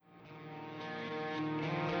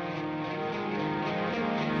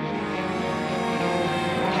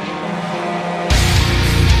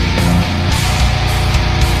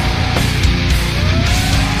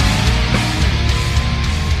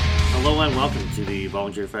welcome to the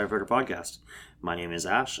Volunteer Firefighter Podcast. My name is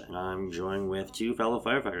Ash, and I'm joined with two fellow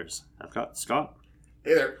firefighters. I've got Scott.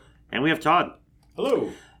 Hey there. And we have Todd.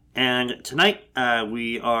 Hello. And tonight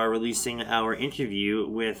we are releasing our interview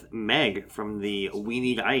with Meg from the We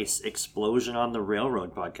Need Ice Explosion on the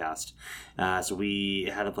Railroad podcast. So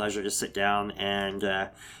we had the pleasure to sit down and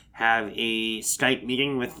have a Skype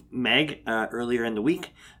meeting with Meg earlier in the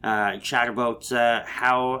week, chat about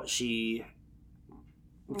how she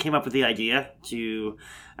came up with the idea to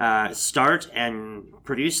start and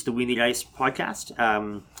produce the We Need Ice podcast,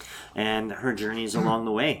 and her journeys along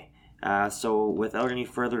the way. So without any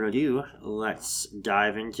further ado, let's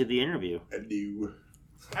dive into the interview.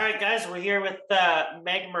 All right, guys, we're here with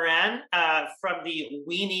Meg Moran from the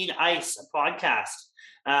We Need Ice podcast.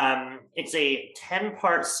 It's a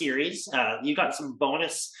 10-part series. You got some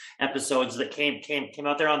bonus episodes that came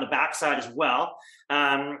out there on the backside as well.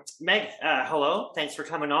 Meg, hello. Thanks for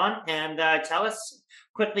coming on. And tell us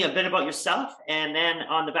quickly a bit about yourself. And then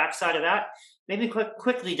on the backside of that, maybe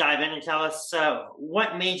quickly dive in and tell us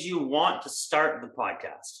what made you want to start the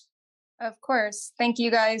podcast. Of course. Thank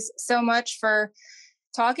you guys so much for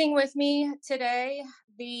talking with me today.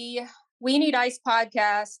 The We Need Ice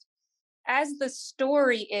podcast, as the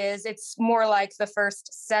story is, it's more like the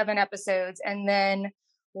first 7 episodes. And then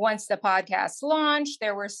once the podcast launched,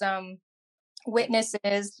 there were some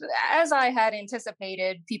witnesses, as I had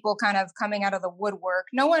anticipated, people kind of coming out of the woodwork.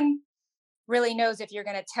 No one really knows if you're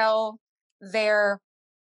going to tell their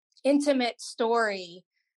intimate story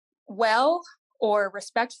well or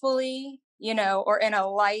respectfully, or in a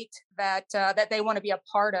light that they want to be a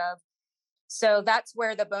part of. So that's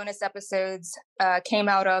where the bonus episodes came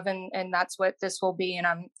out of, and that's what this will be.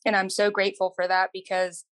 And I'm so grateful for that,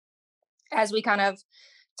 because as we kind of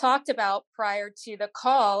talked about prior to the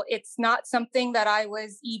call, it's not something that I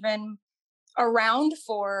was even around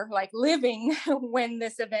for, like living when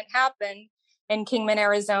this event happened in Kingman,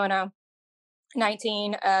 Arizona,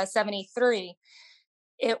 1973.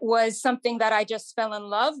 It was something that I just fell in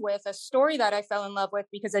love with, a story that I fell in love with,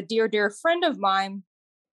 because a dear friend of mine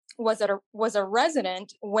was a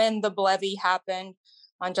resident when the Blevy happened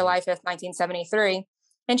on July 5th, 1973.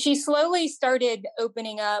 And she slowly started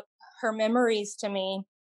opening up her memories to me.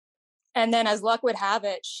 And then, as luck would have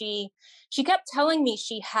it, she kept telling me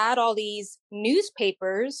she had all these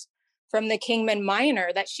newspapers from the Kingman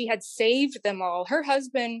Miner, that she had saved them all. Her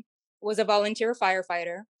husband was a volunteer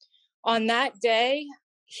firefighter. On that day,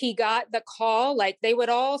 he got the call, like they would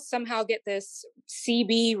all somehow get this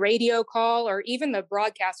CB radio call, or even the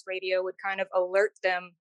broadcast radio would kind of alert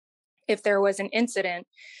them if there was an incident.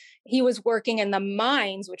 He was working in the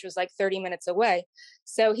mines, which was like 30 minutes away.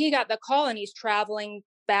 So he got the call, and he's traveling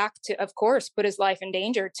back to, of course, put his life in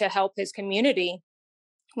danger to help his community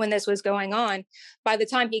when this was going on. By the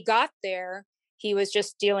time he got there, he was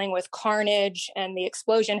just dealing with carnage, and the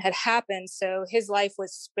explosion had happened. So his life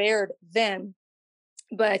was spared then.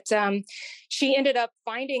 But she ended up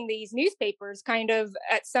finding these newspapers kind of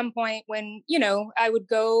at some point when,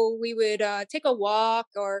 we would take a walk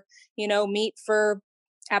or, meet for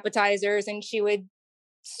appetizers, and she would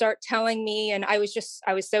start telling me, and I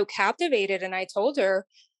was so captivated. And I told her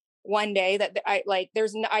one day that I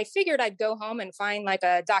figured I'd go home and find like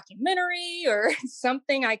a documentary or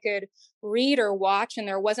something I could read or watch, and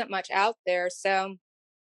there wasn't much out there. So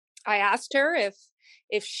I asked her if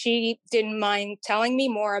she didn't mind telling me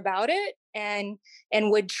more about it and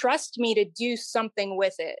would trust me to do something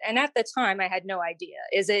with it. And at the time I had no idea.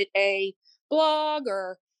 Is it a blog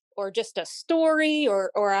or just a story,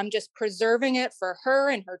 or I'm just preserving it for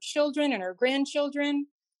her and her children and her grandchildren?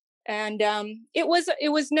 And it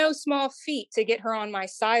was no small feat to get her on my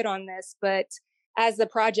side on this. But as the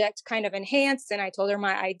project kind of enhanced, and I told her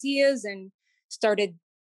my ideas and started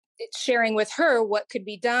sharing with her what could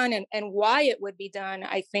be done and why it would be done,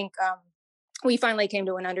 I think we finally came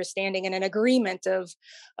to an understanding and an agreement of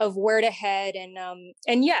where to head.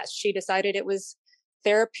 And yes, she decided it was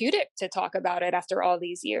therapeutic to talk about it after all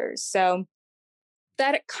these years. So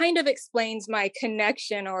that kind of explains my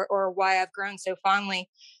connection or why I've grown so fondly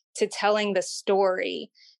to telling the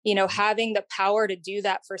story. Having the power to do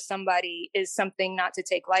that for somebody is something not to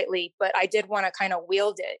take lightly, but I did want to kind of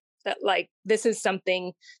wield it, that like, this is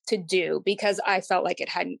something to do, because I felt like it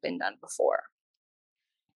hadn't been done before.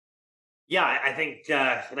 Yeah, I think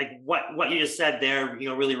like what you just said there,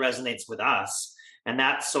 really resonates with us. And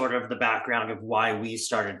that's sort of the background of why we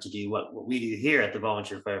started to do what we do here at the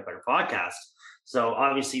Volunteer Firefighter Podcast. So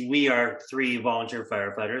obviously we are 3 volunteer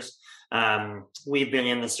firefighters. We've been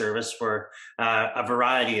in the service for a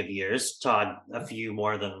variety of years. Todd, a few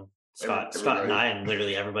more than Scott and I, and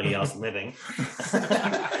literally everybody else living.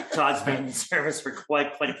 Todd's been in service for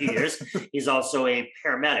quite a few years. He's also a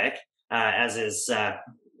paramedic, as is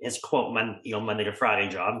his quote, Monday to Friday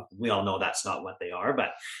job. We all know that's not what they are, but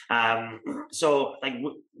so like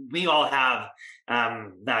we all have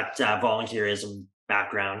that volunteerism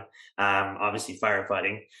background, obviously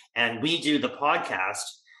firefighting, and we do the podcast.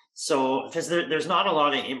 So, because there's not a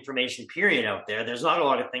lot of information period out there, there's not a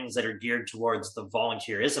lot of things that are geared towards the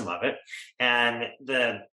volunteerism of it, and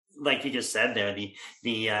like you just said there, the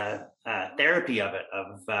therapy of it,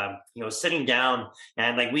 of sitting down,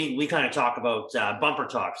 and like we kind of talk about bumper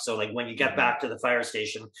talk. So like when you get back to the fire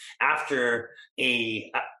station after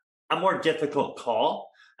a more difficult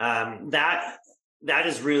call, that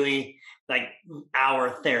is really like our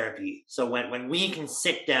therapy. So when we can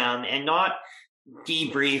sit down and not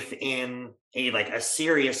debrief in a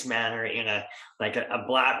serious manner, in a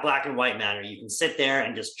black and white manner, you can sit there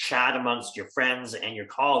and just chat amongst your friends and your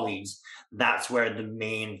colleagues. That's where the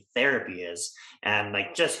main therapy is. And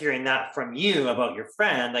like just hearing that from you about your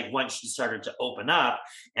friend, like once she started to open up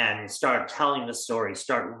and start telling the story,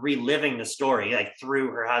 start reliving the story, like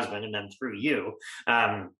through her husband and then through you,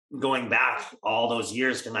 going back all those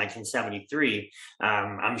years to 1973,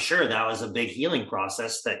 I'm sure that was a big healing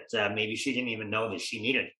process that maybe she didn't even know that she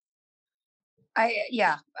needed.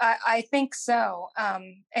 I think so.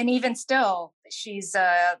 And even still, she's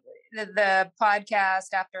the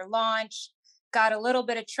podcast after launch got a little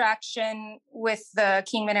bit of traction with the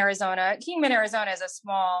Kingman, Arizona. Kingman, Arizona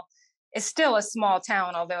is still a small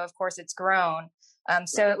town, although of course it's grown.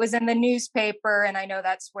 So it was in the newspaper, and I know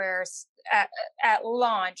that's where at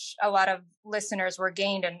launch a lot of listeners were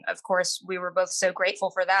gained, and of course we were both so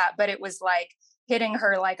grateful for that. But it was like hitting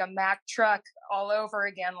her like a Mack truck all over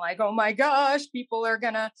again, like, oh my gosh,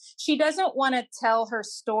 she doesn't want to tell her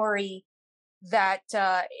story that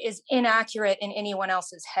is inaccurate in anyone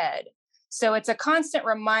else's head. So it's a constant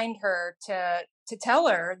reminder to tell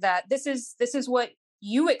her that this is what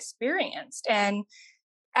you experienced. And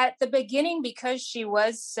at the beginning, because she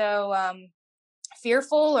was so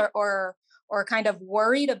fearful or kind of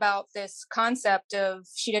worried about this concept of,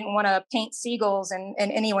 she didn't want to paint seagulls in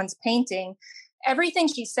anyone's painting, everything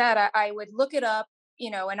she said, I would look it up,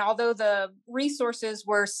 and although the resources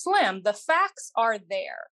were slim, the facts are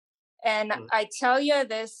there. And I tell you,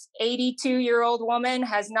 this 82-year-old woman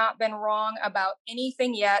has not been wrong about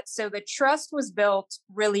anything yet. So the trust was built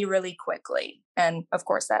really, really quickly. And of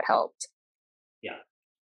course that helped. Yeah.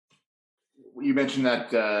 You mentioned that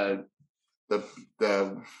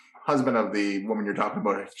the husband of the woman you're talking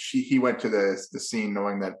about, he went to the scene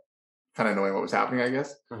knowing what was happening, I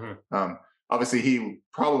guess. Mm-hmm. Obviously he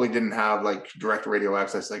probably didn't have like direct radio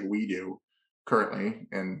access like we do currently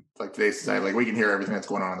in like today's society. Like we can hear everything that's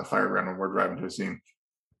going on the fire ground when we're driving to a scene.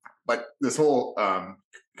 But this whole kind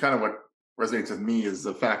of what resonates with me is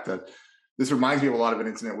the fact that this reminds me of a lot of an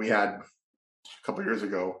incident we had a couple of years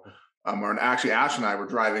ago, where actually Ash and I were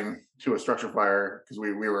driving to a structure fire because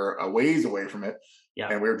we were a ways away from it. Yeah.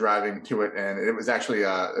 And we were driving to it, and it was actually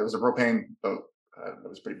it was a propane boat. It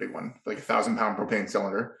was a pretty big one, like 1,000-pound propane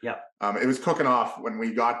cylinder. Yeah. It was cooking off when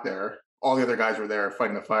we got there. All the other guys were there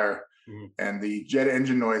fighting the fire. Mm-hmm. And the jet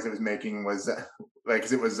engine noise it was making was like,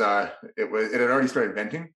 cause it had already started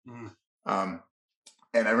venting. Mm-hmm.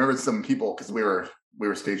 And I remember some people, cause we were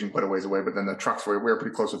staging quite a ways away, but then the trucks we were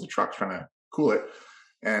pretty close with the trucks trying to cool it.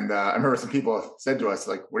 And I remember some people said to us,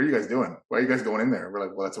 like, what are you guys doing? Why are you guys going in there? We're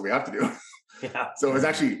like, well, that's what we have to do. Yeah. So it was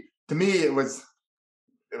actually, to me, it was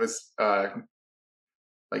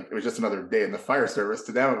like, it was just another day in the fire service.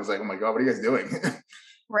 To them, it was like, oh my God, what are you guys doing?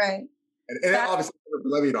 Right. And it obviously never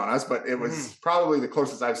levied on us, but it was probably the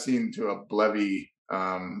closest I've seen to a levy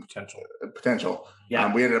potential.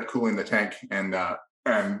 Yeah. We ended up cooling the tank and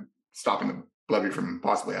stopping the levy from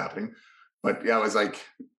possibly happening. But yeah, it was like,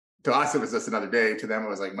 to us, it was just another day. To them, it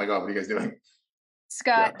was like, my God, what are you guys doing?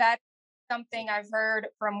 Scott, that's something I've heard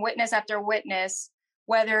from witness after witness,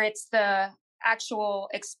 whether it's the actual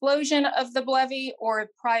explosion of the levy or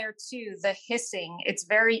prior to the hissing. It's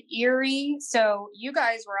very eerie. So you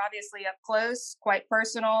guys were obviously up close, quite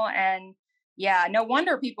personal. And yeah, no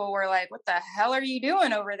wonder people were like, what the hell are you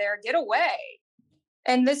doing over there? Get away.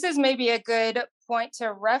 And this is maybe a good point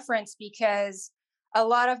to reference, because a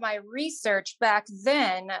lot of my research back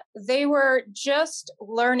then, they were just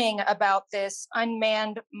learning about this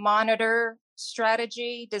unmanned monitor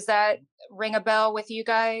strategy. Does that ring a bell with you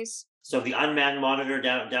guys? So the unmanned monitor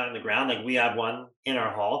down in the ground, like we have one in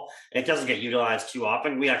our hall. It doesn't get utilized too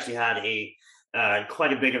often. We actually had a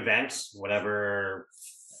quite a big event, whatever,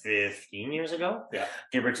 15 years ago, Yeah,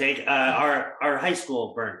 give or take. Our high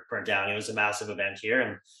school burnt down. It was a massive event here,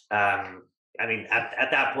 and I mean,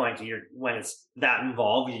 at that point, when it's that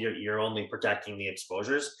involved, you're only protecting the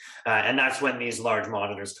exposures, and that's when these large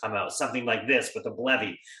monitors come out. Something like this with a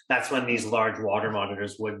Blevy, that's when these large water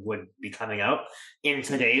monitors would be coming out. In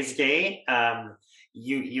today's day,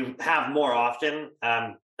 you have more often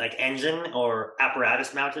like engine or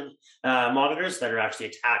apparatus mounted monitors that are actually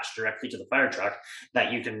attached directly to the fire truck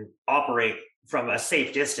that you can operate from a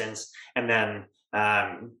safe distance and then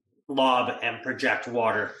lob and project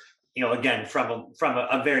water, again, from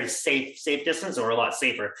a very safe distance, or a lot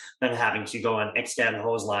safer than having to go and extend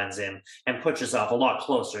hose lines in and put yourself a lot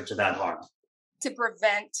closer to that harm. To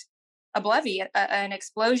prevent a Blevy, an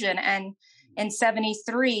explosion. And in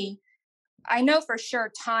 73, I know for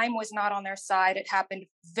sure time was not on their side. It happened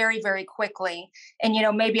very, very quickly. And,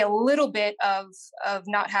 maybe a little bit of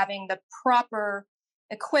not having the proper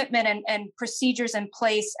equipment and procedures in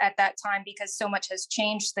place at that time, because so much has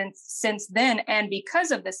changed since then. And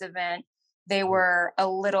because of this event, they were a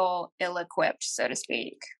little ill-equipped, so to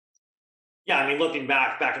speak. Yeah, I mean, looking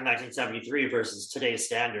back in 1973 versus today's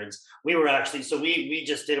standards, we were actually, so we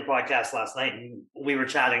just did a podcast last night, and we were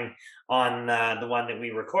chatting on the one that we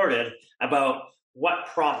recorded about what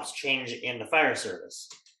prompts change in the fire service.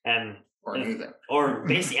 Or anything. Or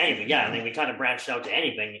basically anything, yeah. And then we kind of branched out to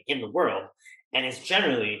anything in the world. And it's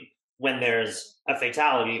generally when there's a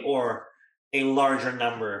fatality or a larger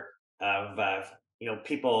number of,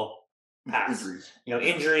 people pass,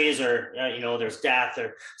 injuries or, there's death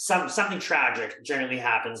or something tragic generally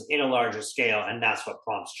happens in a larger scale. And that's what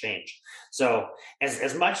prompts change. So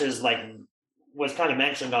as much as like was kind of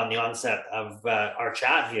mentioned on the onset of our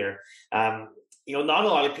chat here, not a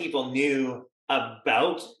lot of people knew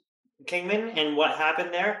about Kingman and what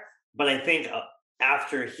happened there. But I think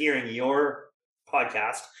after hearing your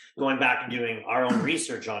podcast, going back and doing our own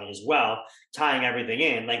research on it as well, tying everything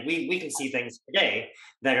in, like we can see things today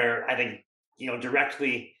that are, I think,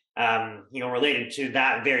 directly, related to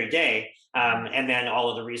that very day. And then all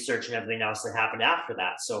of the research and everything else that happened after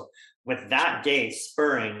that. So with that day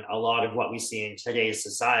spurring a lot of what we see in today's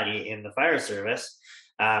society in the fire service,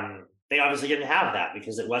 they obviously didn't have that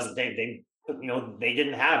because it wasn't, they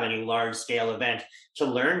didn't have any large scale event to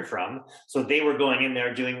learn from. So they were going in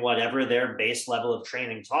there doing whatever their base level of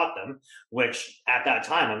training taught them, which at that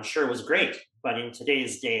time I'm sure was great. But in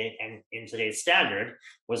today's day and in today's standard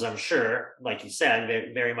was, I'm sure, like you said,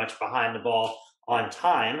 very, very much behind the ball on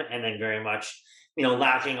time, and then very much,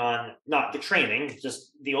 lacking on not the training,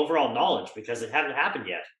 just the overall knowledge, because it hadn't happened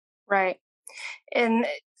yet. Right. In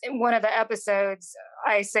one of the episodes,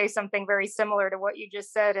 I say something very similar to what you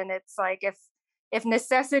just said. And it's like, if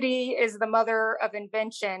necessity is the mother of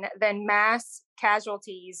invention, then mass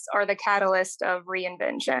casualties are the catalyst of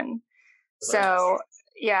reinvention. So,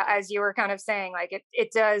 yeah, as you were kind of saying, like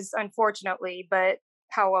it does, unfortunately, but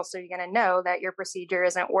how else are you going to know that your procedure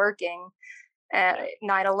isn't working?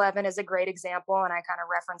 9/11 is a great example, and I kind of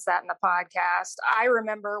referenced that in the podcast. I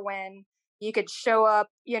remember when you could show up,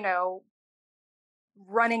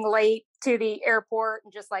 running late to the airport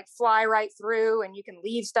and just like fly right through, and you can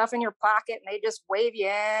leave stuff in your pocket and they just wave you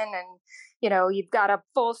in, and you've got a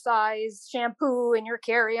full-size shampoo in your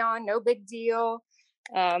carry-on, no big deal.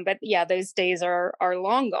 But yeah, those days are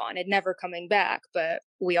long gone and never coming back, but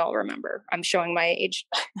we all remember. I'm showing my age.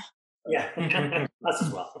 Yeah, us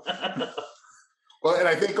as well. Well, and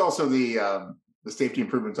I think also the safety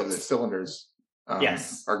improvements of the cylinders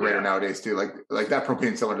are greater nowadays too. Like that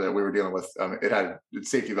propane cylinder that we were dealing with,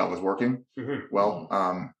 its safety valve was working well.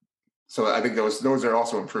 So I think those are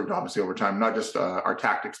also improved obviously over time, not just our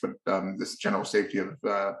tactics, but this general safety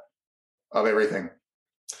of everything.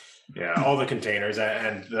 Yeah, all the containers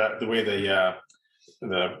and the way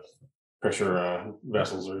the pressure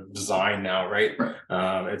vessels are designed now, right?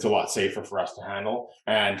 It's a lot safer for us to handle.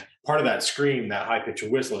 And part of that scream, that high pitched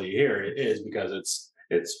whistle you hear, it is because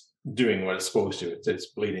it's doing what it's supposed to. It's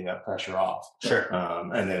bleeding that pressure off. Sure.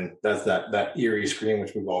 And then that's that eerie scream,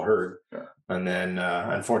 which we've all heard. Yeah. And then,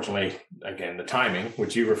 unfortunately, again, the timing,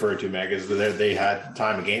 which you referred to, Meg, is that they had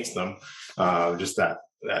time against them. Just that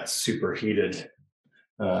superheated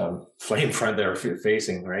flame front they were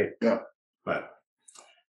facing, right? Yeah. But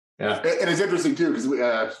yeah, and it's interesting too because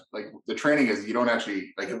like the training is you don't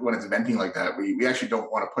actually like when it's venting like that. We actually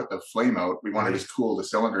don't want to put the flame out. We want to just cool the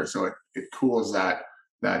cylinder so it cools that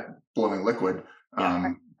blowing liquid.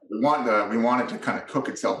 We want it to kind of cook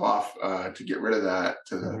itself off to get rid of that,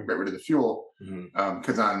 get rid of the fuel.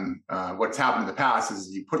 Because on what's happened in the past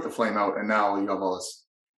is you put the flame out and now you have all this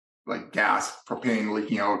like gas, propane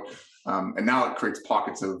leaking out, and now it creates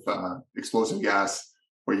pockets of explosive gas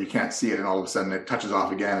where you can't see it, and all of a sudden it touches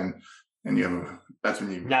off again, and you have that's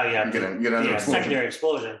when you now you have get another secondary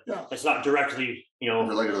explosion. Yeah. It's not directly,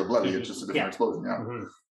 related to the bloody. It's just a different explosion. Yeah. Mm-hmm.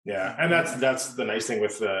 Yeah, and that's the nice thing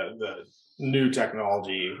with the new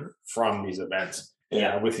technology from these events.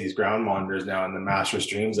 Yeah, with these ground monitors now and the master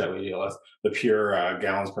streams that we deal with, the pure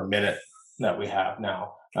gallons per minute that we have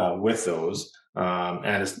now with those,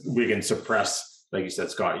 and we can suppress, like you said,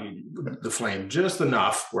 Scott, the flame just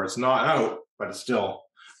enough where it's not out, but it's still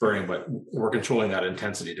burning. But we're controlling that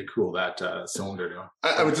intensity to cool that cylinder down.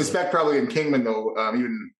 I would suspect probably in Kingman though,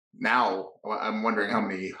 even now, I'm wondering how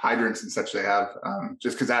many hydrants and such they have,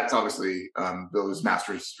 just because that's obviously those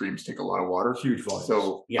master streams take a lot of water. Huge volumes.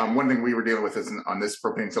 So one thing we were dealing with is on this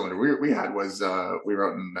propane cylinder we had was we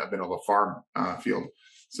were out in a bit of a farm field.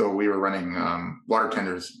 So we were running water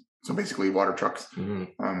tenders, so basically water trucks,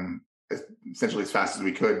 essentially as fast as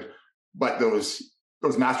we could. But those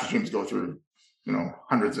master streams go through,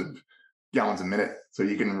 hundreds of gallons a minute, so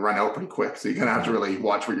you can run out pretty quick. So you kind of have to really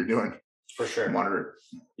watch what you're doing. For sure. Monitor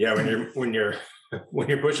it. Yeah, when you're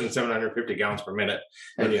pushing 750 gallons per minute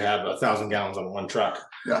and you have 1,000 gallons on one truck,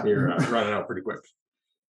 you're running out pretty quick.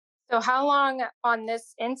 So how long on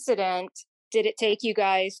this incident did it take you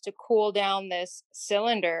guys to cool down this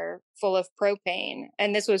cylinder full of propane?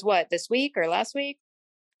 And this was what, this week or last week?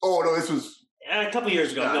 Oh no, this was a couple of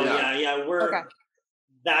years ago. We're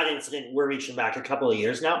that incident. We're reaching back a couple of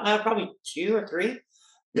years now, probably 2 or 3.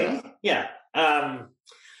 Yeah.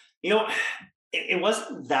 It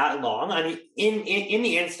wasn't that long. I mean, in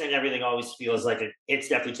the instant, everything always feels like it's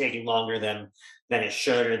definitely taking longer than it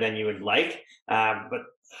should or than you would like. But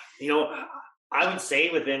I would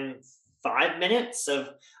say within 5 minutes of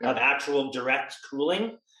actual direct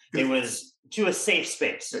cooling, it was to a safe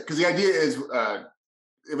space. Because the idea is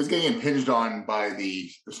it was getting impinged on by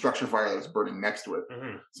the structure fire that was burning next to it.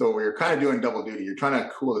 Mm-hmm. So you're kind of doing double duty. You're trying to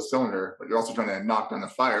cool the cylinder, but you're also trying to knock down the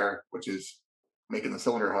fire, which is making the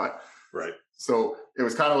cylinder hot. Right. So it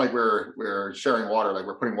was kind of like we're sharing water, like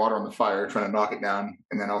we're putting water on the fire, trying to knock it down,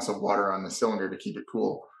 and then also water on the cylinder to keep it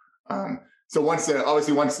cool. So once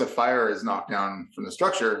the fire is knocked down from the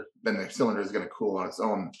structure, then the cylinder is going to cool on its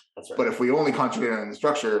own. That's right. But if we only concentrate on the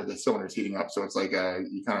structure, the cylinder is heating up. So it's like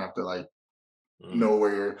you kind of have to know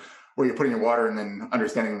where you're putting your water, and then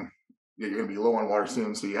understanding you're going to be low on water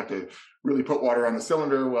soon. So you have to really put water on the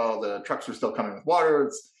cylinder while the trucks are still coming with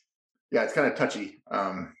water. It's kind of touchy.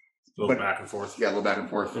 A little back and forth. Yeah, a little back and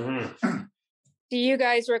forth. Mm-hmm. Do you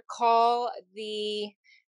guys recall the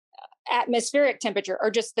atmospheric temperature or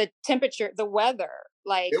just the temperature, the weather?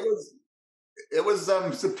 It was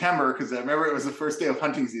September, because I remember it was the first day of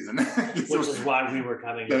hunting season. Which is why we were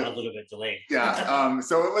coming a little bit delayed. Yeah.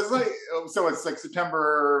 So it was it's like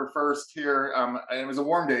September 1st here. And it was a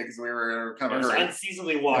warm day because we were kind of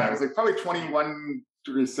unseasonably warm. Yeah, it was like probably 21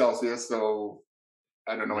 degrees Celsius. So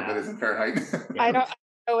I don't know what that is in Fahrenheit. I don't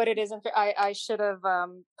know what it is. I should have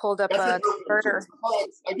pulled up a converter.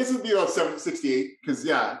 I guess it would be about 68 because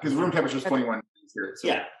room temperature is 21 here. So,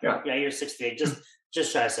 you're 68,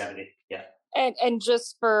 just shy of 70. Yeah. And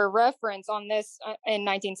just for reference on this, in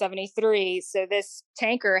 1973, so this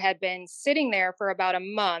tanker had been sitting there for about a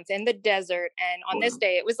month in the desert, and on this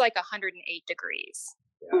day it was like 108 degrees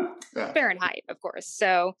Fahrenheit, of course.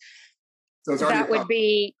 So that would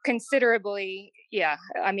be considerably,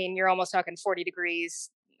 I mean, you're almost talking 40 degrees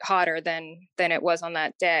hotter than it was on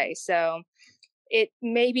that day. So it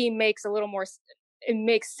maybe makes a little more, it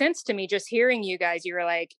makes sense to me just hearing you guys. You were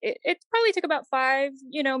like, it probably took about 5,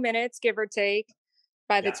 minutes, give or take.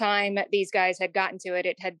 By the time these guys had gotten to it,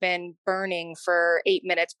 it had been burning for 8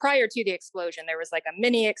 minutes prior to the explosion. There was like a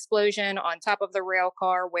mini explosion on top of the rail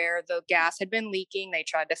car where the gas had been leaking. They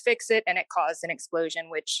tried to fix it, and it caused an explosion,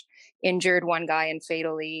 which injured one guy and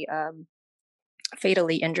fatally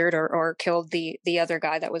injured or killed the other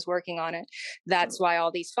guy that was working on it. That's why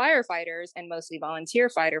all these firefighters, and mostly volunteer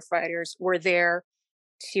firefighters, were there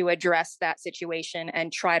to address that situation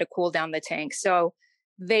and try to cool down the tank. So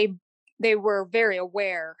they were very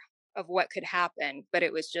aware of what could happen, but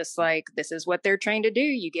it was just like, this is what they're trained to do.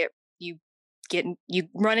 You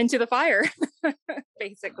run into the fire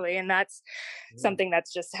basically. And that's something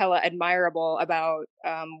that's just hella admirable about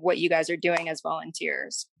what you guys are doing as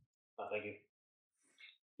volunteers. Oh, thank you.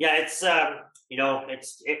 Yeah, it's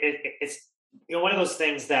it's one of those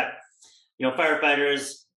things that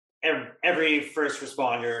firefighters, every first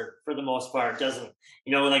responder for the most part doesn't,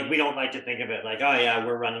 we don't like to think of it like, oh yeah,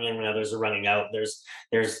 we're running in when others are running out. There's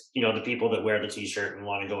the people that wear the t-shirt and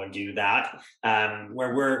want to go and do that.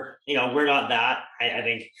 Where we're not that. I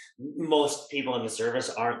think most people in the service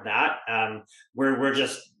aren't that. We're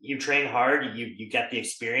just, you train hard, you get the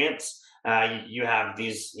experience. you have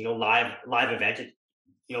these, live event,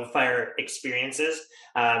 fire experiences.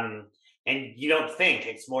 And you don't think,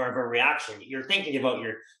 it's more of a reaction. You're thinking about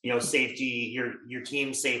your, safety, your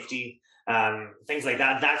team safety, things like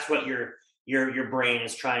that. That's what your brain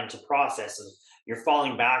is trying to process. You're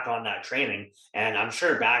falling back on that training. And I'm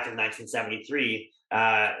sure back in 1973,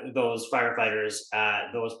 those firefighters,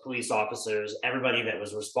 those police officers, everybody that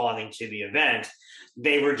was responding to the event,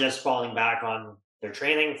 they were just falling back on their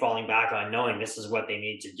training, falling back on knowing this is what they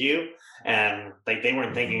need to do. And like, they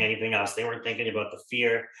weren't thinking anything else. They weren't thinking about the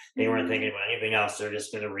fear. They weren't thinking about anything else. They're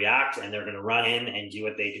just going to react, and they're going to run in and do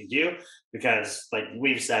what they can do, because like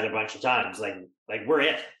we've said a bunch of times, like we're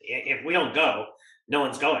it. If we don't go, no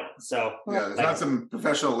one's going. So yeah, there's not some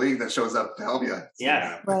professional league that shows up to help you.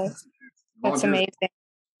 Yeah. Right. That's amazing.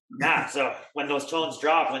 Yeah. So when those tones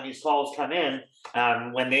drop, when these calls come in,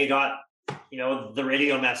 when they got, the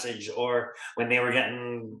radio message, or when they were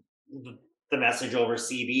getting the message over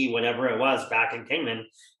CB, whatever it was back in Kingman,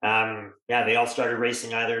 they all started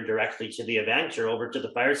racing either directly to the event or over to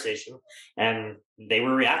the fire station, and they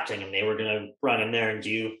were reacting, and they were going to run in there and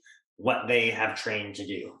do what they have trained to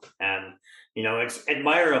do. And, it's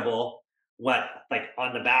admirable what, like,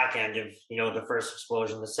 on the back end of, the first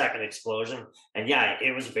explosion, the second explosion. And yeah,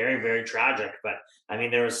 it was very, very tragic, but I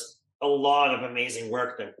mean, there was a lot of amazing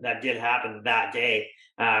work that did happen that day.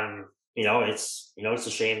 It's a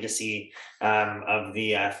shame to see of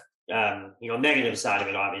the negative side of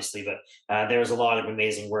it, obviously, but there was a lot of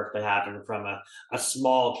amazing work that happened from a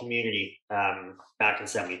small community back in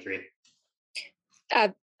 73.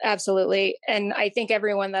 Absolutely. And I think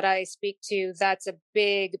everyone that I speak to, that's a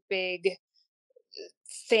big, big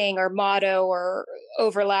thing or motto or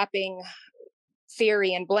overlapping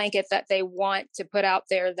theory and blanket that they want to put out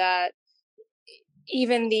there, that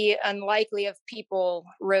even the unlikely of people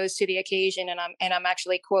rose to the occasion. And I'm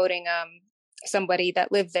actually quoting somebody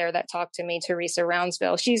that lived there that talked to me, Teresa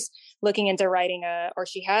Roundsville. She's looking into writing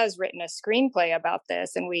she has written a screenplay about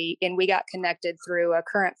this, and we got connected through a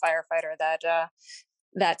current firefighter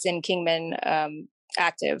that's in Kingman,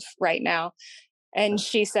 active right now. And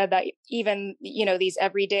she said that even, these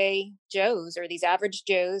everyday Joes, or these average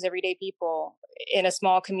Joes, everyday people in a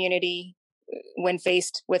small community, when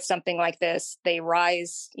faced with something like this, they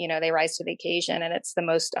rise to the occasion, and it's the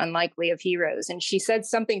most unlikely of heroes. And she said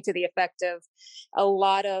something to the effect of, a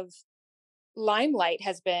lot of limelight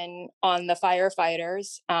has been on the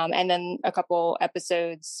firefighters. And then a couple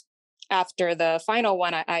episodes after the final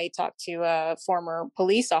one, I talked to a former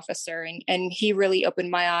police officer, and he really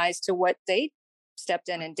opened my eyes to what they stepped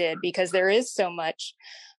in and did, because there is so much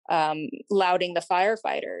lauding the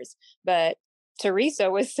firefighters. But Teresa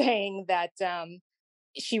was saying that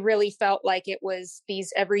she really felt like it was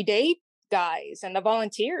these everyday guys and the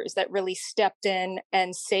volunteers that really stepped in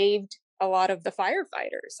and saved a lot of the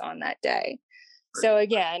firefighters on that day. So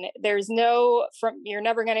again, you're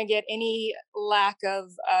never going to get any lack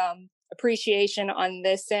of appreciation on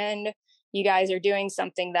this end. You guys are doing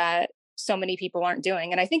something that so many people aren't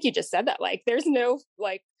doing. And I think you just said that, like, there's no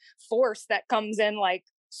like force that comes in like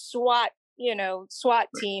SWAT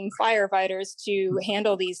team firefighters to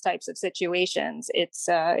handle these types of situations.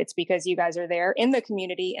 It's because you guys are there in the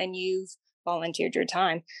community and you've volunteered your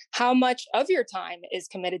time. How much of your time is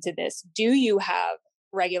committed to this? Do you have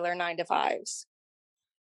regular 9 to 5s?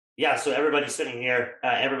 Yeah. So everybody sitting here,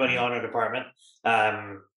 everybody on our department,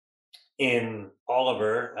 in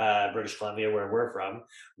Oliver, British Columbia, where we're from,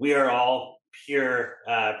 we are all pure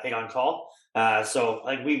paid on call. So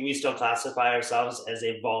like we still classify ourselves as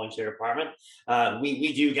a volunteer department.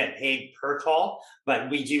 We do get paid per call,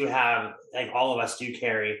 but we do have, like, all of us do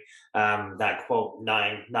carry that quote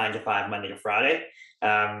 9 to 5 Monday to Friday.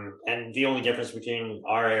 And the only difference between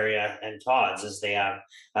our area and Todd's is they have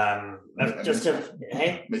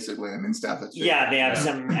basically admin staff. That's they have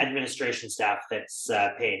some administration staff that's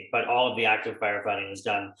paid, but all of the active firefighting is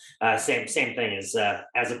done same thing as a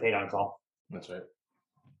paid on call. That's right.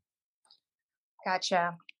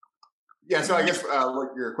 Gotcha. Yeah, so I guess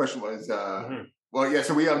what your question was, well, yeah,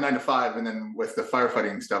 so we have 9 to 5, and then with the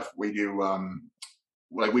firefighting stuff, we do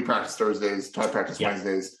like we practice Thursdays, Todd practice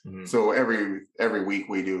Wednesdays. Mm-hmm. So every week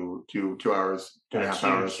we do 2 hours, 2.5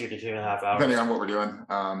 hours, 2 to 2.5 hours, depending on what we're doing.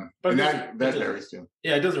 But that varies too.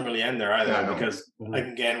 Yeah, it doesn't really end there either, because like,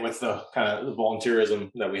 again, with the kind of the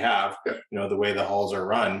volunteerism that we have, the way the halls are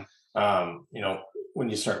run, when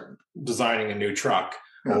you start designing a new truck,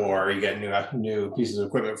 or you get new pieces of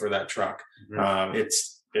equipment for that truck,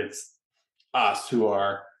 it's us who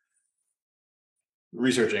are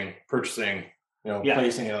researching, purchasing,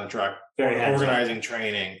 placing it on the truck, organizing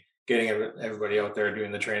training, getting everybody out there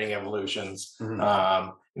doing the training evolutions,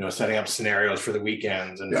 Mm-hmm. Setting up scenarios for the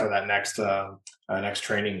weekends and for that next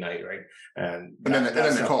training night, right? And then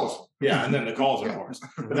the calls. Yeah, and then the calls, of course.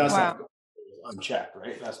 But that's Wow. not unchecked,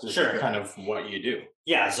 right? That's just Sure. kind of what you do.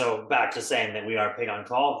 Yeah, so back to saying that we are paid on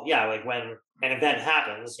call. Yeah, like when an event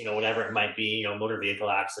happens, whatever it might be, motor vehicle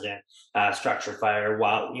accident, structure fire,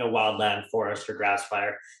 wildland, forest or grass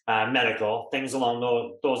fire, medical, things along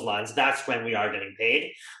those lines. That's when we are getting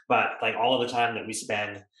paid. But like all of the time that we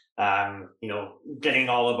spend, getting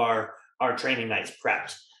all of our training nights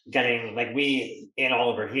prepped, getting like we in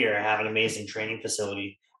Oliver here have an amazing training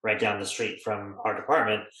facility right down the street from our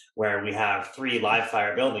department, where we have 3 live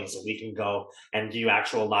fire buildings that we can go and do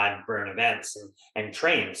actual live burn events and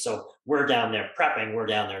train. So we're down there prepping, we're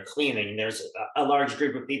down there cleaning. There's a large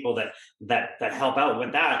group of people that help out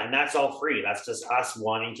with that, and that's all free. That's just us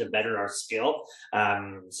wanting to better our skill.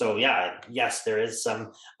 So yeah, yes, there is a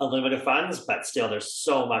little bit of funds, but still there's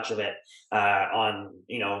so much of it on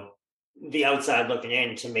the outside looking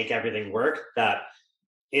in to make everything work that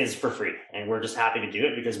is for free, and we're just happy to do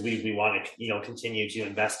it because we want to continue to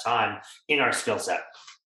invest time in our skill set.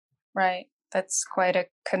 Right, that's quite a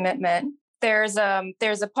commitment. There's a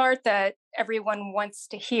part that everyone wants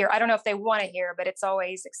to hear. I don't know if they want to hear, but it's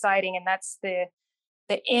always exciting, and that's the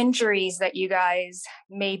injuries that you guys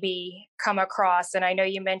maybe come across. And I know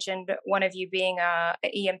you mentioned one of you being a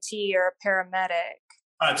EMT or a paramedic.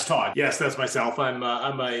 It's Todd. Yes, that's myself. I'm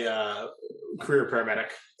a career paramedic.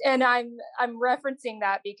 And I'm referencing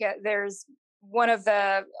that because there's one of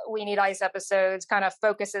the We Need Ice episodes kind of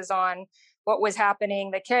focuses on what was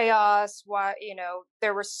happening, the chaos, why,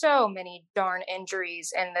 there were so many darn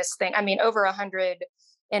injuries in this thing. I mean, over 100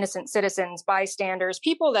 innocent citizens, bystanders,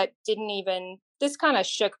 people that didn't even, this kind of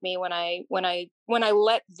shook me when I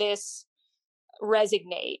let this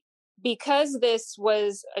resonate, because this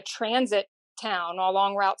was a transit town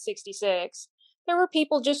along Route 66. There were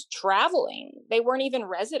people just traveling. They weren't even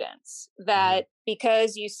residents. That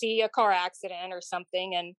because you see a car accident or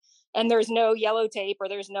something and there's no yellow tape or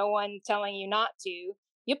there's no one telling you not to,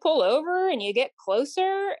 you pull over and you get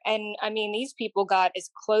closer. And I mean, these people got as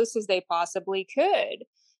close as they possibly could.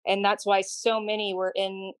 And that's why so many were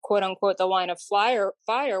in, quote unquote, the line of fire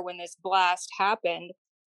when this blast happened.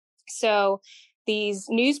 So these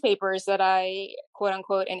newspapers that I, quote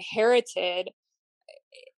unquote, inherited,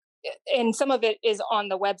 and some of it is on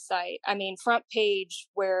the website. I mean, front page,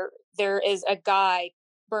 where there is a guy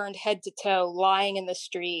burned head to toe, lying in the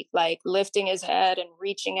street, like lifting his head and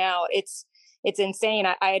reaching out. It's insane.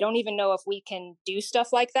 I don't even know if we can do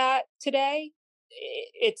stuff like that today.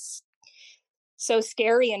 It's so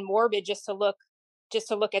scary and morbid just to look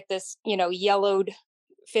at this, yellowed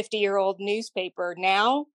 50-year-old newspaper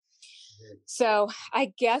now. So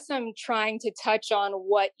I guess I'm trying to touch on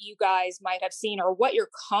what you guys might have seen or what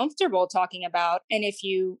you're comfortable talking about. And if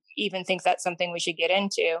you even think that's something we should get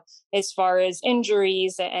into as far as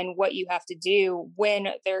injuries and what you have to do when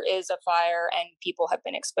there is a fire and people have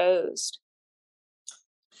been exposed.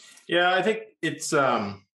 Yeah, I think it's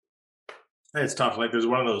tough. Like there's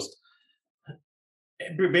one of those,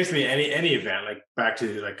 basically any event, like back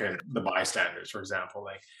to like the bystanders, for example,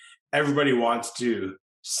 like everybody wants to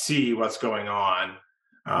see what's going on,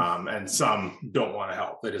 and some don't want to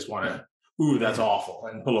help. They just want to, ooh, that's awful,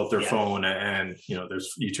 and pull out their phone and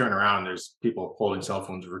you turn around, there's people holding cell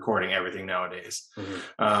phones recording everything nowadays.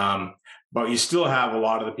 But you still have a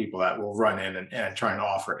lot of the people that will run in and try and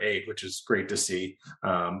offer aid, which is great to see.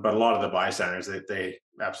 But a lot of the bystanders, they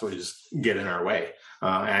absolutely just get in our way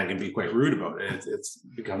and can be quite rude about it. It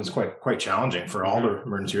becomes quite challenging for all the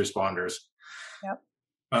emergency responders.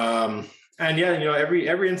 Yep. And yeah,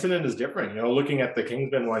 every incident is different. Looking at the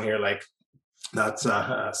Kingsbend one here, like that's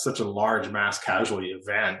such a large mass casualty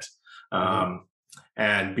event,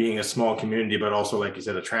 and being a small community, but also, like you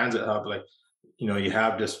said, a transit hub. Like you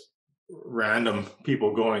have just random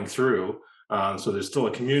people going through. So there's still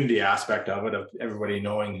a community aspect of it, of everybody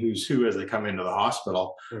knowing who's who as they come into the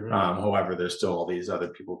hospital. However, there's still all these other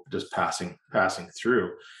people just passing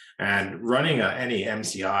through, and running any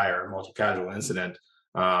MCI or multi-casual incident.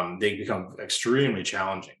 They become extremely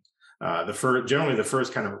challenging. Generally the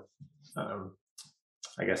first kind of,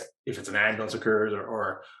 I guess, if it's an ambulance occurs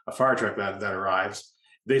or a fire truck that arrives,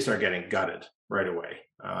 they start getting gutted right away.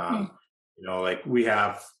 Like we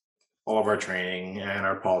have all of our training and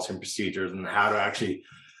our policy and procedures and how to actually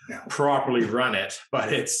properly run it,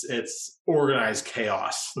 but it's organized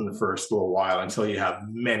chaos in the first little while until you have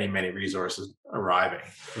many resources arriving.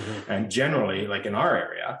 And generally, like in our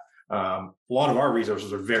area, a lot of our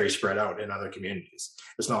resources are very spread out in other communities.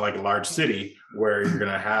 It's not like a large city where you're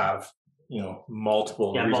going to have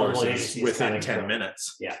multiple multiple resources agencies within coming 10 through.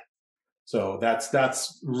 minutes. Yeah. So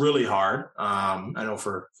that's really hard. I know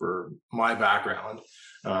for my background,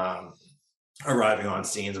 arriving on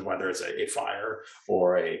scenes, whether it's a fire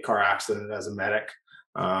or a car accident as a medic,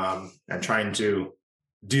 and trying to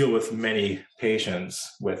deal with many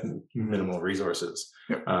patients with minimal resources,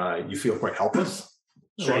 you feel quite helpless.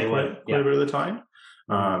 Sure, quite a bit of the time.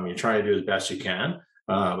 You try to do as best you can,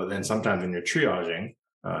 but then sometimes when you're triaging,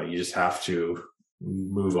 you just have to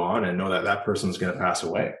move on and know that person's going to pass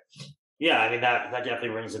away. Yeah, I mean that definitely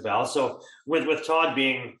rings a bell. So with Todd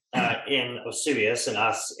being in Osoyoos and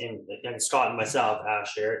us and Scott and myself,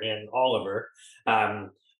 Asher in Oliver,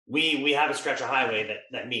 we have a stretch of highway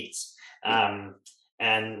that meets,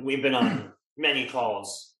 and we've been on many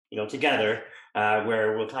calls, together,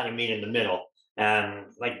 where we'll kind of meet in the middle. And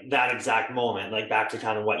like that exact moment, like back to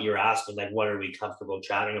kind of what you're asking, like what are we comfortable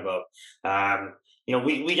chatting about?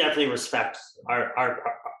 We definitely respect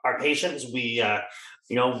our patients. We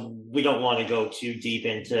we don't want to go too deep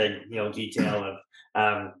into detail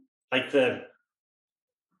of like the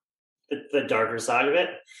darker side of it,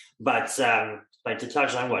 but like to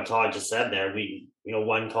touch on what Todd just said there,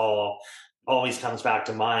 one call always comes back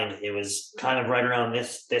to mind. It was kind of right around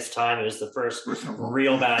this time. It was the first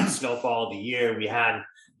real bad snowfall of the year. We had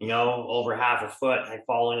over half a foot had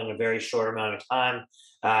fallen in a very short amount of time.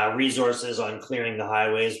 Resources on clearing the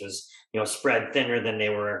highways was spread thinner than they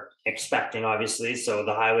were expecting, obviously. So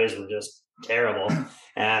the highways were just terrible,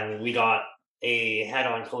 and we got a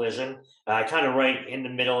head-on collision, kind of right in the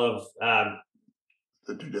middle of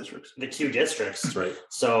the two districts. That's right.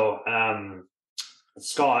 So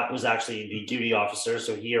Scott was actually the duty officer,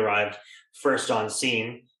 so he arrived first on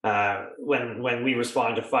scene. When we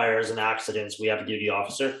respond to fires and accidents, we have a duty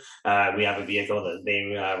officer. We have a vehicle that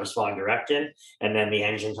they respond direct in, and then the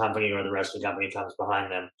engine company or the rescue company comes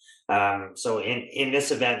behind them. So in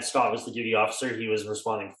this event, Scott was the duty officer. He was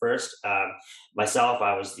responding first. Myself,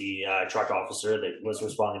 I was the truck officer that was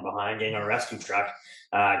responding behind in our rescue truck.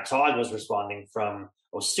 Todd was responding from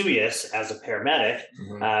Osoyoos as a paramedic.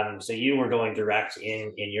 So you were going direct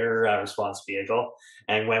in your response vehicle.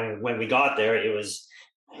 And when we got there, it was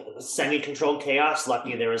semi-controlled chaos.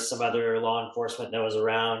 Luckily, there was some other law enforcement that was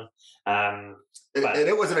around. And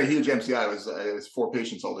it wasn't a huge MCI. It was 4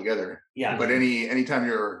 patients altogether. Yeah. But anytime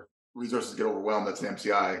your resources get overwhelmed, that's an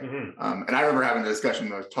MCI. And I remember having a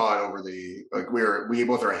discussion with Todd over we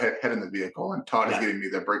both are head in the vehicle, and Todd is giving me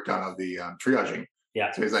the breakdown of the triaging. Yeah.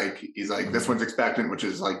 So he's like, this one's expectant, which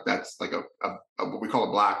is like, that's like a what we call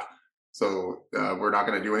a black. So we're not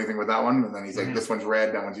going to do anything with that one. And then he's like, this one's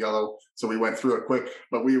red, that one's yellow. So we went through it quick,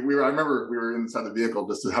 but I remember we were inside the vehicle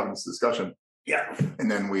just having this discussion. Yeah. And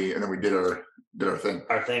then we did our thing.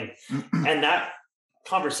 And that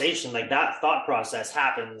conversation, like that thought process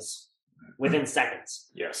happens within seconds.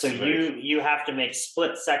 Yes. So you have to make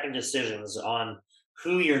split-second decisions on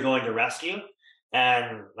who you're going to rescue.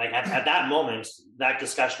 And like at that moment, that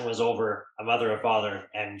discussion was over a mother, a father,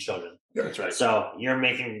 and children. Yeah, that's right. So you're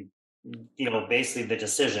making, basically the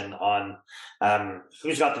decision on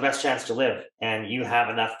who's got the best chance to live. And you have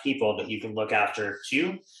enough people that you can look after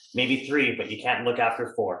 2, maybe 3, but you can't look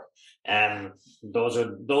after 4. And those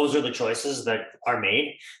are the choices that are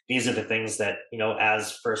made. These are the things that,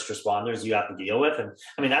 as first responders, you have to deal with. And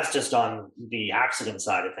I mean, that's just on the accident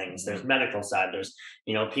side of things. There's medical side. There's,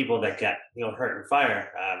 people that get, hurt in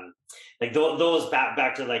fire. Like those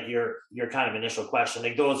back to like your kind of initial question,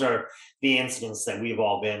 like those are the incidents that we've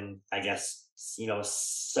all been, I guess,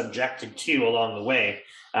 subjected to along the way.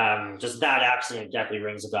 Just that accident definitely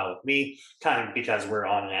rings a bell with me, kind of because we're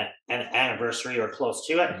on an anniversary or close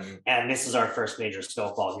to it. And this is our first major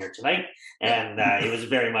snowfall here tonight. And it was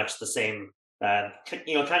very much the same, kind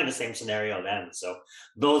of the same scenario then. So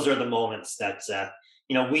those are the moments that,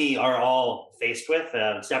 we are all faced with.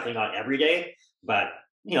 It's definitely not every day, but,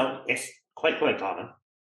 it's quite common.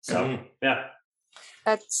 So, yeah.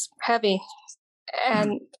 That's heavy.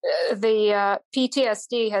 And the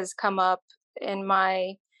PTSD has come up in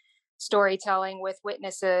my storytelling with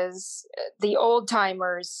witnesses. The old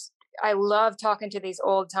timers, I love talking to these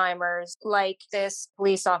old timers like this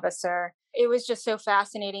police officer. It was just so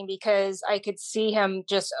fascinating because I could see him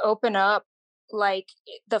just open up like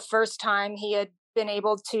the first time he had been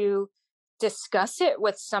able to discuss it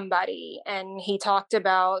with somebody. And he talked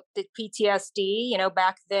about the PTSD,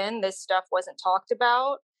 back then this stuff wasn't talked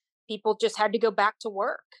about. People just had to go back to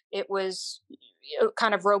work. It was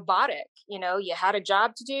kind of robotic. You had a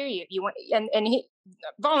job to do. You went and he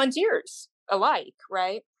volunteers alike,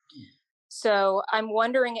 right? So I'm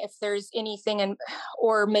wondering if there's anything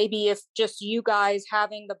or maybe if just you guys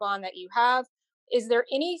having the bond that you have, is there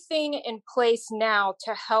anything in place now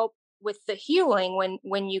to help with the healing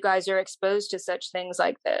when you guys are exposed to such things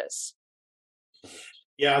like this?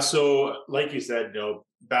 Yeah, so like you said,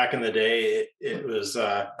 back in the day, it was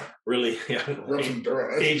really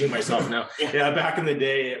aging myself now. Yeah, back in the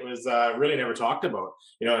day, it was really never talked about.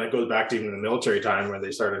 And it goes back to even the military time where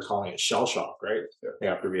they started calling it shell shock, right?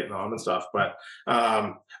 After Vietnam and stuff. But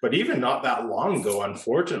even not that long ago,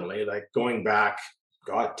 unfortunately, like going back,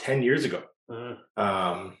 10 years ago,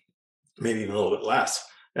 maybe even a little bit less,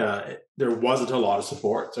 there wasn't a lot of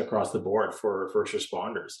support across the board for first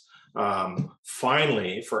responders.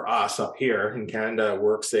 Finally, for us up here in Canada,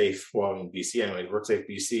 WorkSafe, well, in BC anyway, WorkSafe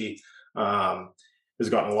BC has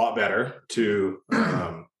gotten a lot better to,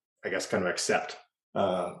 I guess, kind of accept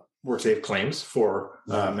WorkSafe claims for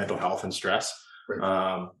mental health and stress.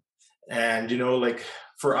 Right. And, like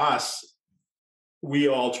for us, we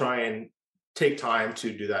all try and take time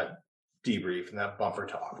to do that debrief and that bumper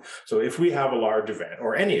talk. So if we have a large event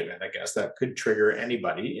or any event, I guess, that could trigger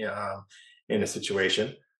anybody in a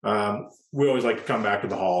situation, we always like to come back to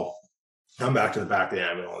the hall, come back to the back of the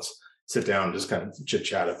ambulance, sit down and just kind of chit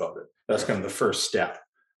chat about it. That's kind of the first step.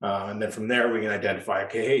 And then from there, we can identify,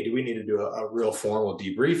 okay, hey, do we need to do a real formal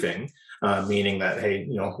debriefing? Meaning that, hey,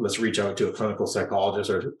 let's reach out to a clinical psychologist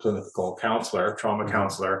or clinical counselor, trauma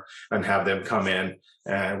counselor, and have them come in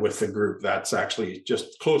and with the group that's actually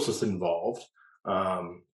just closest involved,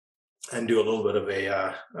 and do a little bit of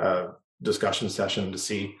a discussion session to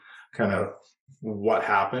see kind of what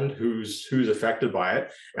happened, who's affected by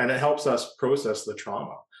it, and it helps us process the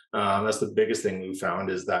trauma. That's the biggest thing we found,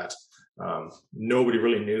 is that nobody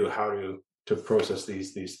really knew how to process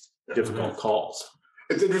these difficult calls.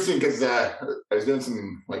 It's interesting because I was doing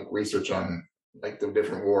some research on the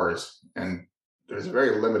different wars, and there's a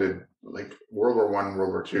very limited, World War I,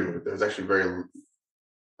 World War II. There's actually very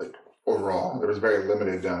overall there was very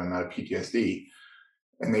limited amount of PTSD,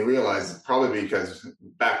 and they realized probably because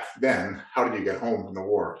back then, how did you get home from the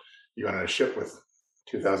war? You got on a ship with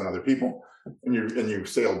 2,000 other people, and you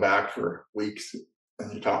sailed back for weeks.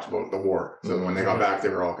 And you talked about the war. So when they got back, they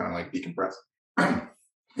were all kind of decompressed. And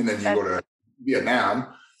then you go to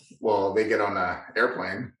Vietnam. Well, they get on an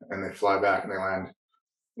airplane and they fly back and they land.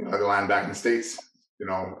 They land back in the States. 10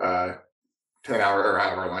 hours or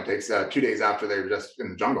however long it takes. 2 days after they were just in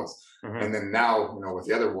the jungles. And then now, with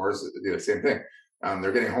the other wars, they do the same thing.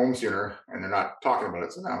 They're getting home sooner and they're not talking about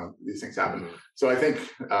it. So now these things happen. So I think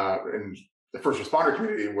in the first responder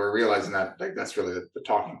community, we're realizing that that's really the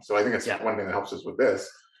talking. So I think it's one thing that helps us with this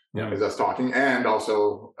is us talking, and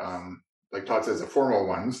also like Todd says, the formal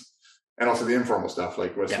ones, and also the informal stuff,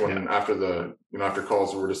 like when after the after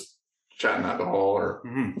calls we're just chatting at the hall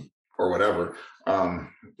or whatever.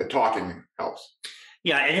 The talking helps.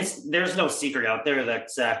 Yeah, and there's no secret out there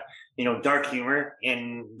that's dark humor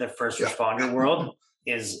in the first responder world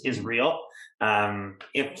is real.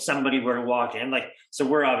 If somebody were to walk in, so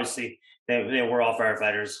we're obviously. We're all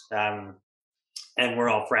firefighters, and we're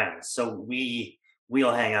all friends. So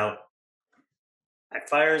we'll hang out at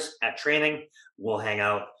fires, at training. We'll hang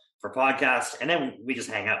out for podcasts, and then we just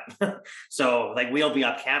hang out. So we'll be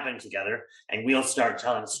up camping together, and we'll start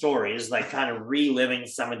telling stories, kind of reliving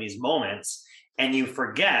some of these moments, and you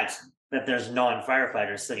forget that there's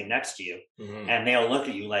non-firefighters sitting next to you, and they'll look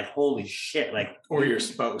at you like, holy shit, or your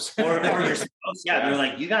spouse, or your spouse. Yeah, they're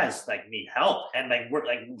like, you guys need help, and we're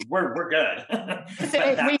good.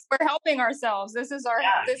 We're helping ourselves. This is our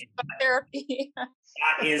therapy.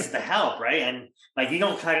 That is the help, right? And you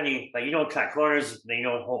don't cut corners. You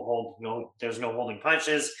don't hold. There's no holding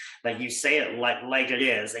punches. You say it like it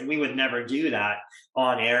is, and we would never do that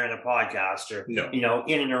on air in a podcast or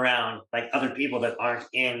in and around other people that aren't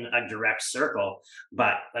in a direct circle.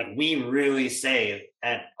 But we really say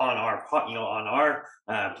on our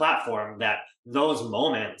platform that those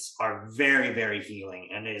moments are very, very healing,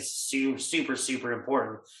 and it is super, super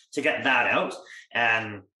important to get that out.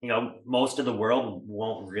 And most of the world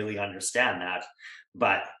won't really understand that,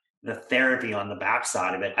 but the therapy on the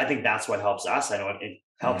backside of it, I think that's what helps us. I know it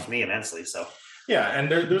helps me immensely. So yeah,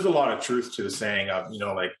 and there's a lot of truth to the saying of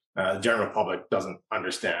the general public doesn't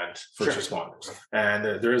understand first responders, and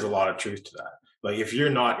there is a lot of truth to that. If you're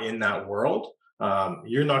not in that world,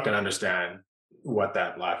 you're not going to understand what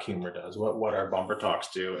that black humor does, what our bumper talks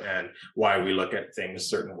do, and why we look at things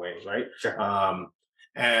certain ways, right? Sure.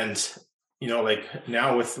 And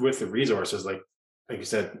now with the resources, like you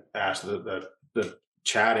said, Ash, the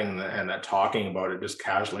chatting and that talking about it just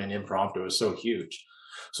casually and impromptu is so huge.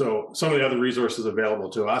 So some of the other resources available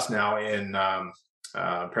to us now in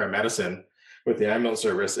paramedicine with the ambulance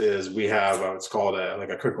service is we have what's called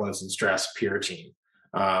a critical incident stress peer team.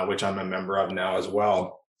 which I'm a member of now as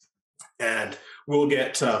well. And we'll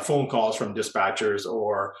get phone calls from dispatchers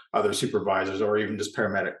or other supervisors or even just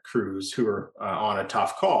paramedic crews who are on a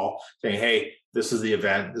tough call saying, hey, this is the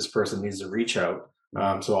event, this person needs to reach out.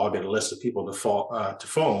 So I'll get a list of people to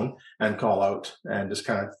phone and call out and just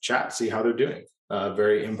kind of chat, see how they're doing.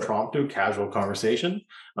 Very impromptu, casual conversation,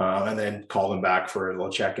 and then call them back for a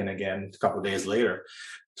little check-in again a couple of days later,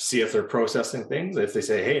 see if they're processing things. If they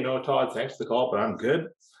say, hey, no, Todd, thanks for the call, but I'm good,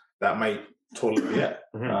 that might totally be it.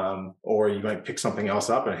 Or you might pick something else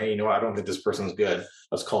up and, hey, you know what, I don't think this person's good.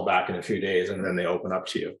 Let's call back in a few days, and then they open up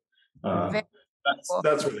to you.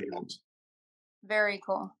 That's really good. Very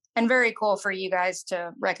cool. And very cool for you guys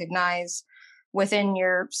to recognize within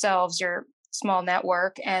yourselves, your small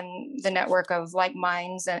network and the network of like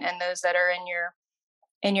minds and those that are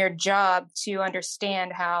in your job, to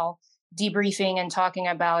understand how debriefing and talking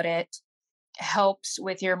about it helps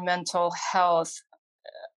with your mental health.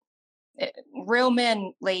 Real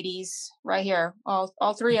men, ladies, right here,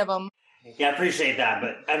 all three of them. Yeah, I appreciate that.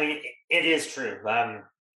 But I mean, it is true.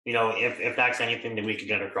 If that's anything that we could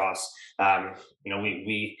get across,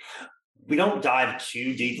 we don't dive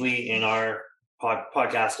too deeply in our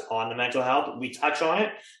podcast on the mental health. We touch on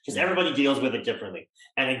it because everybody deals with it differently.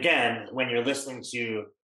 And again, when you're listening to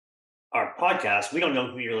our podcast, we don't know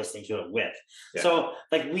who you're listening to it with. Yeah. So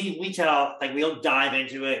like we tell, like we'll dive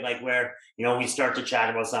into it, like where, we start to chat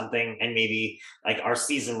about something and maybe like our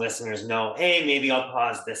seasoned listeners know, hey, maybe I'll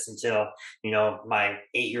pause this until, my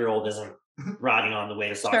 8-year-old isn't riding on the way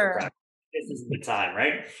to soccer practice. This isn't the time,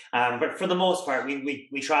 right? But for the most part,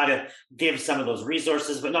 we try to give some of those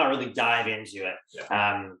resources, but not really dive into it.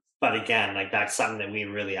 Yeah. But again, like that's something that we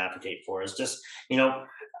really advocate for is just,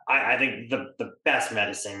 I think the best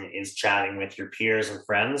medicine is chatting with your peers and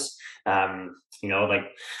friends. Like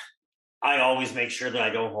I always make sure that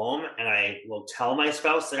I go home and I will tell my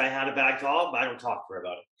spouse that I had a bad call, but I don't talk to her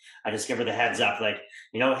about it. I just give her the heads up, like,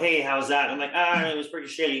 hey, how's that? And I'm like, it was pretty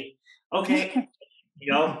shitty. Okay.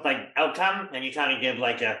 Like outcome, and you kind of give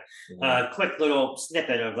like a quick little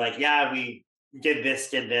snippet of like, yeah, we did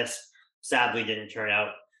this, sadly didn't turn out,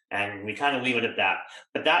 and we kind of leave it at that.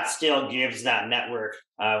 But that still gives that network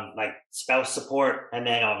of like spouse support, and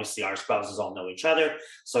then obviously our spouses all know each other,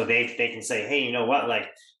 so they can say, hey, you know what, like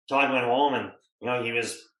Todd went home and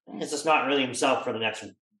he's just not really himself for the next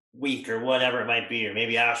week or whatever it might be, or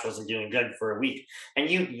maybe Ash wasn't doing good for a week, and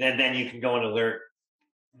then you can go and alert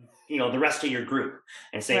the rest of your group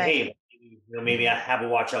and say, right. Hey, maybe I have a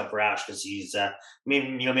watch out for Ash because he's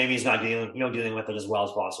maybe he's not dealing with it as well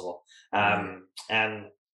as possible. And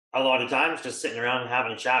a lot of times just sitting around and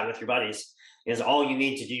having a chat with your buddies is all you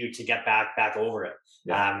need to do to get back over it.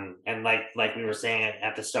 Yeah. And like we were saying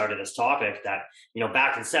at the start of this topic that,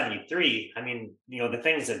 back in 73, I mean, the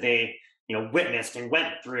things that they, witnessed and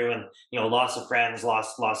went through and, loss of friends,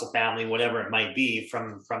 loss of family, whatever it might be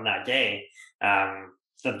from that day.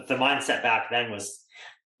 The mindset back then was,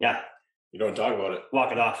 you don't talk about it.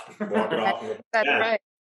 Walk it off. Walk it off. That's right.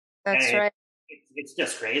 That's right. It's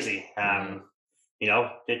just crazy.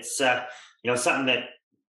 It's something that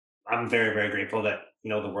I'm very, very grateful that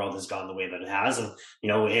the world has gone the way that it has, and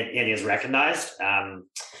it is recognized.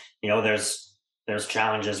 There's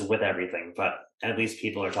challenges with everything, but at least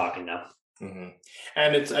people are talking now. Mm-hmm.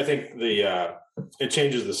 And I think it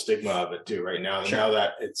changes the stigma of it too. Right now, now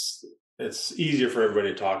that it's easier for everybody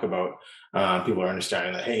to talk about. People are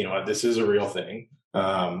understanding that, hey, this is a real thing.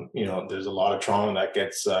 There's a lot of trauma that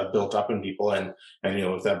gets built up in people, and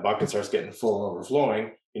if that bucket starts getting full and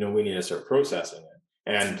overflowing, we need to start processing it.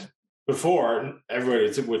 And before,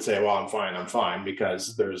 everybody would say, well, I'm fine,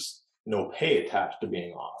 because there's no pay attached to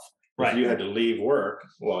being off. Right. If you had to leave work,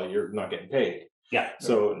 well, you're not getting paid. Yeah.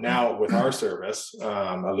 So now with our service,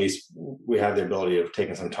 at least we have the ability of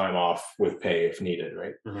taking some time off with pay if needed,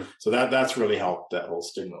 right? Mm-hmm. So that's really helped that whole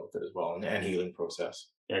stigma with it as well, and healing process.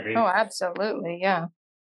 Yeah, agree. Oh, absolutely, yeah.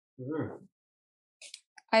 Mm-hmm.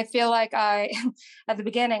 I feel like at the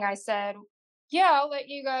beginning I said, yeah, I'll let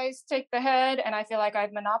you guys take the head, and I feel like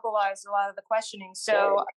I've monopolized a lot of the questioning.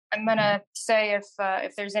 So I'm gonna say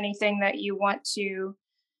if there's anything that you want to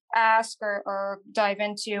ask or dive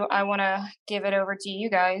into, I want to give it over to you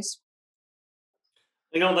guys.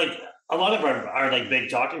 Like a lot of our like big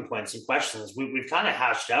talking points and questions we've kind of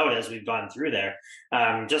hashed out as we've gone through there,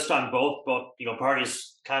 just on both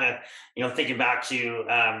parties. Kind of thinking back to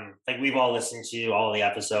like we've all listened to all the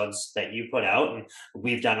episodes that you put out, and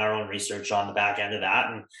we've done our own research on the back end of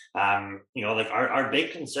that, and like our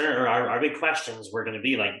big concern or our big questions were going to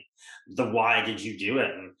be like the why did you do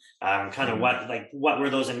it, and kind of what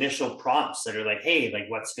were those initial prompts that are like, hey, like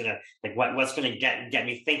what's gonna get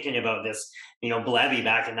me thinking about this Blevy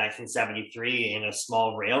back in 1973 in a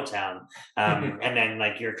small rail town, and then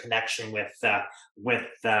like your connection with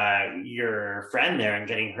your friend there and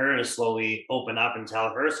getting her to slowly open up and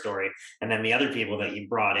tell her story, and then the other people that you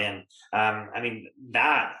brought in. I mean,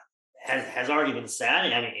 that has already been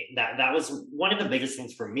said. I mean, that was one of the biggest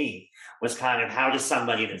things for me, was kind of how does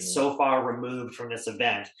somebody that's so far removed from this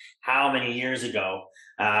event, how many years ago,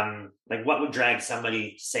 like what would drag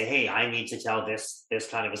somebody to say, hey, I need to tell this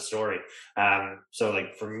kind of a story. So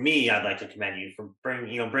like for me, I'd like to commend you for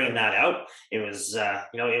bringing that out. It was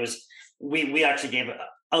we actually gave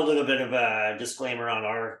a little bit of a disclaimer on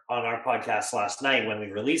our podcast last night when we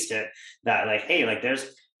released it, that like, hey, like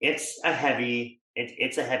it's a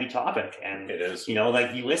heavy topic, and it is,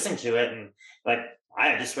 like you listen to it and like I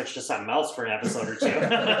had to switch to something else for an episode or two.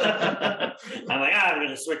 I'm like, I'm going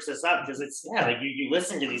to switch this up because it's like you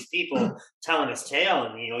listen to these people telling this tale,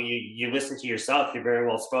 and you listen to yourself. You're very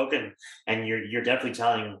well spoken, and you're definitely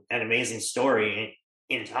telling an amazing story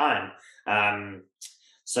in time.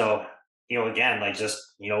 So again, like just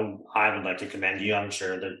I would like to commend you. I'm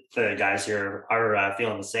sure that the guys here are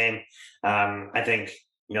feeling the same. I think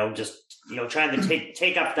just trying to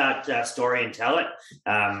take up that story and tell it.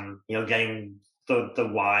 Getting the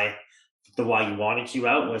why you wanted to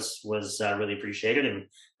out was really appreciated,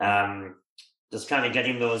 and just kind of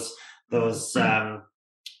getting those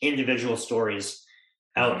individual stories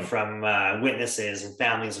out from witnesses and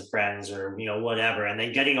families and friends, or whatever, and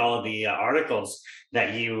then getting all of the articles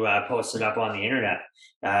that you posted up on the internet,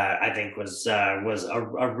 I think was a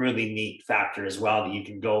really neat factor as well, that you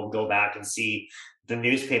can go back and see the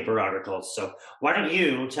newspaper articles. So why don't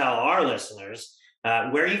you tell our listeners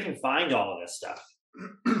where you can find all of this stuff?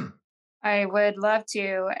 I would love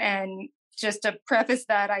to. And just to preface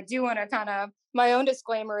that, I do want to my own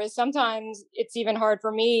disclaimer is sometimes it's even hard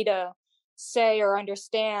for me to say or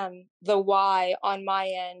understand the why on my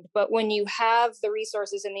end. But when you have the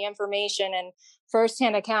resources and the information and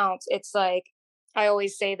firsthand accounts, it's like, I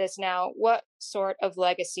always say this now, what sort of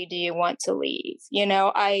legacy do you want to leave?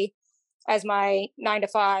 As my 9 to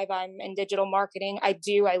 5, I'm in digital marketing. I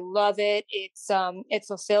love it. It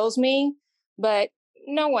fulfills me, but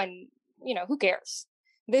no one, who cares?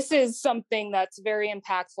 This is something that's very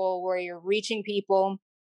impactful, where you're reaching people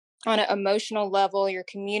on an emotional level. You're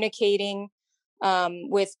communicating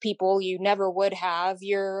with people you never would have.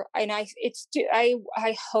 I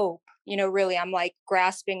hope, really, I'm like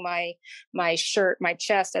grasping my shirt, my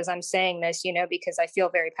chest as I'm saying this, because I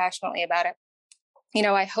feel very passionately about it.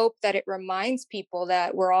 I hope that it reminds people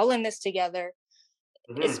that we're all in this together,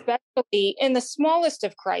 especially in the smallest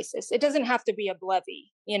of crisis. It doesn't have to be a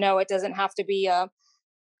Blevy, it doesn't have to be a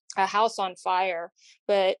house on fire,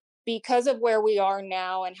 but because of where we are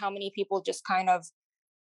now and how many people just kind of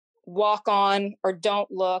walk on or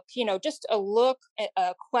don't look, just a look,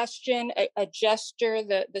 a question, a gesture,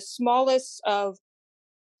 the smallest of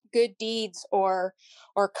good deeds or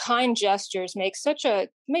kind gestures make such a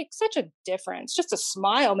difference. Just a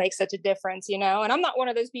smile makes such a difference, and I'm not one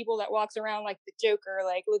of those people that walks around like the Joker,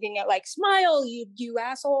 like looking at like, smile, you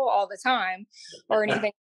asshole, all the time or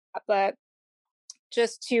anything. But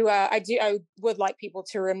just to I would like people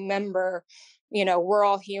to remember, we're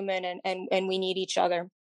all human and we need each other.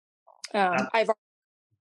 I've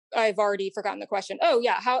already forgotten the question. Oh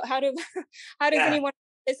yeah, how does anyone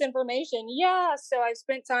this information? Yeah, so I've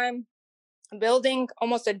spent time building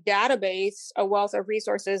almost a database, a wealth of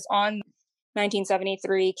resources on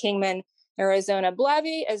 1973 Kingman, Arizona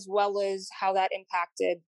Blevy, as well as how that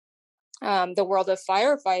impacted the world of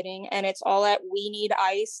firefighting. And it's all at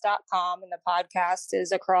weneedice.com, and the podcast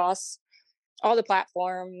is across all the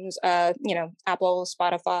platforms, Apple,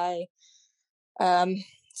 Spotify,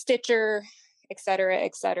 Stitcher,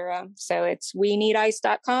 etc. So it's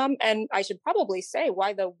weneedice.com. And I should probably say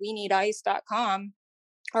why the weneedice.com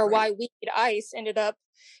or why We Need Ice ended up,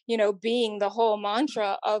 being the whole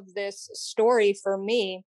mantra of this story for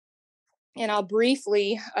me. And I'll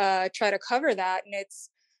briefly try to cover that. And it's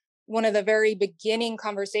one of the very beginning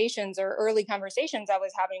conversations or early conversations I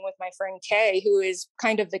was having with my friend Kay, who is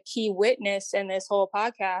kind of the key witness in this whole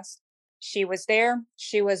podcast. She was there.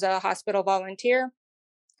 She was a hospital volunteer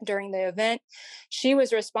during the event. She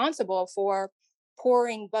was responsible for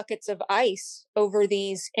pouring buckets of ice over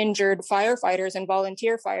these injured firefighters and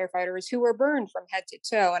volunteer firefighters who were burned from head to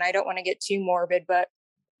toe. And I don't want to get too morbid, but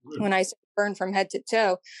when I say burned from head to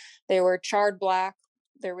toe, they were charred black.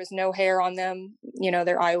 There was no hair on them.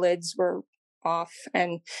 Their eyelids were off,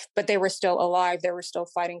 but they were still alive. They were still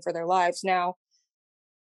fighting for their lives. Now,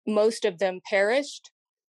 most of them perished,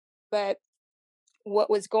 but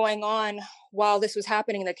what was going on while this was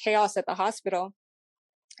happening, the chaos at the hospital,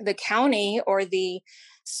 the county or the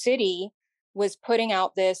city was putting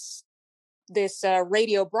out this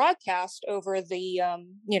radio broadcast over the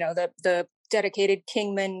dedicated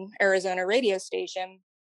Kingman, Arizona radio station,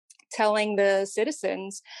 telling the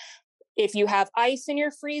citizens, if you have ice in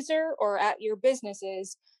your freezer or at your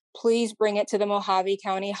businesses, please bring it to the Mojave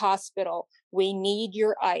County Hospital. We need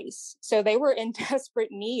your ice. So they were in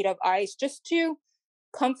desperate need of ice just to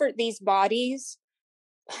comfort these bodies,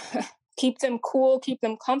 keep them cool, keep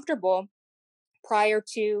them comfortable prior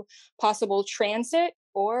to possible transit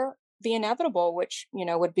or the inevitable, which,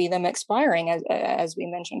 would be them expiring as we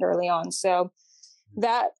mentioned early on. So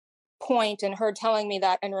that point and her telling me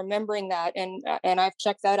that and remembering that, and I've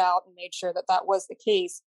checked that out and made sure that that was the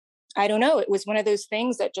case. I don't know. It was one of those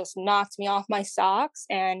things that just knocked me off my socks,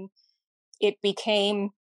 and it became,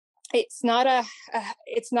 it's not a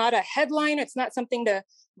headline. It's not something to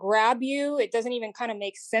grab you. It doesn't even kind of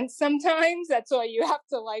make sense sometimes. That's why you have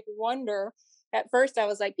to wonder. At first I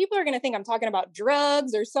was like, people are going to think I'm talking about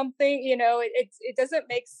drugs or something, it doesn't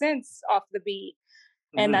make sense off the beat.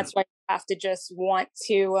 And that's why you have to just want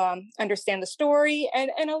to understand the story.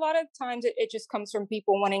 And a lot of times it just comes from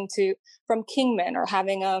people from Kingman or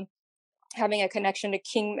having a connection to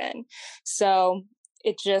Kingman. So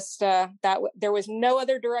it just, there was no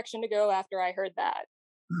other direction to go after I heard that.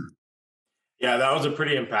 Yeah, that was a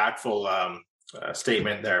pretty impactful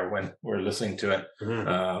statement there when we're listening to it.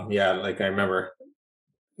 I remember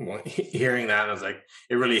hearing that, I was like,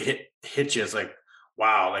 it really hit you. It's like,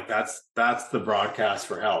 wow, that's the broadcast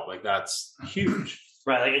for help. That's huge.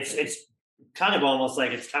 Right. It's kind of almost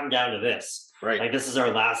like it's come down to this. Right. This is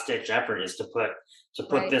our last ditch effort, is to put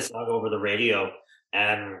right. this out over the radio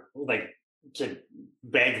and to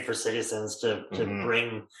beg for citizens to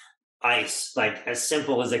bring ice, as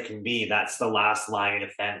simple as it can be. That's the last line of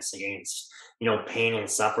defense against, pain and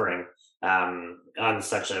suffering on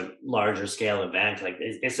such a larger scale event.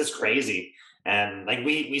 It's just crazy. And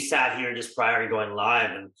we sat here just prior to going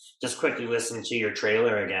live and just quickly listened to your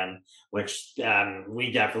trailer again, which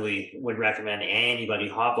we definitely would recommend anybody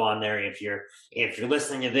hop on there if you're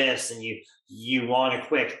listening to this and you want a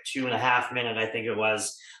quick 2.5 minute, I think it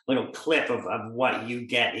was, little clip of what you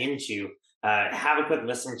get into. Have a quick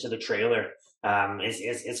listen to the trailer.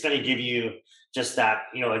 It's going to give you just that,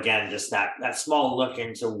 again, just that small look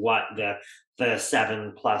into what the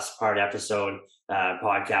 7+ part episode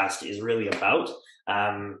podcast is really about.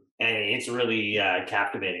 And it's really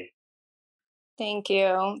captivating. Thank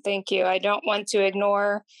you. I don't want to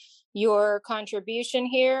ignore your contribution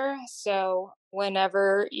here. So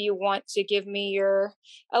whenever you want to give me your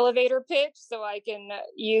elevator pitch so I can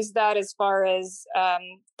use that as far as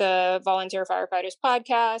the Volunteer Firefighters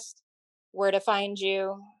podcast, where to find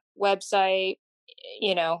you, website,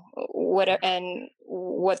 what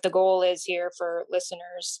the goal is here for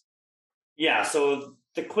listeners. Yeah. So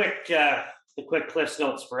the quick Cliff's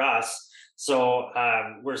notes for us. So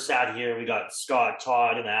we're sat here. We got Scott,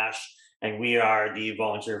 Todd, and Ash, and we are the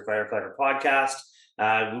Volunteer Firefighter podcast.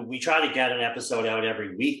 We try to get an episode out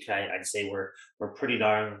every week. I'd say we're pretty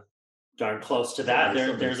darn close to that.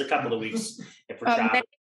 There's a couple of weeks if we're traveling.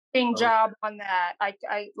 Amazing job on that.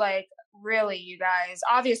 I really, you guys.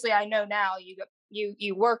 Obviously, I know now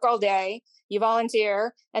you work all day, you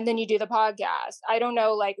volunteer, and then you do the podcast. I don't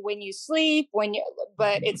know when you sleep,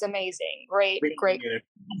 but it's amazing. Great.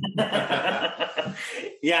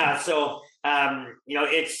 Yeah. So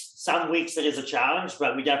it's some weeks it is a challenge,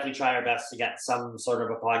 but we definitely try our best to get some sort of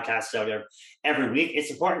a podcast out there every week.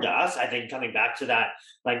 It's important to us, I think, coming back to that,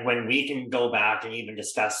 when we can go back and even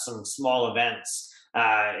discuss some small events.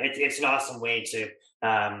 It's an awesome way to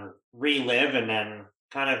relive and then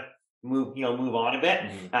kind of move on a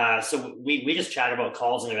bit. So we just chat about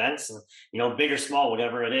calls and events, and big or small,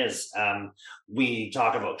 whatever it is. We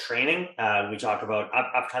talk about training. We talk about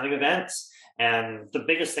upcoming events. And the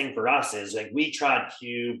biggest thing for us is we try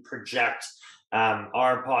to project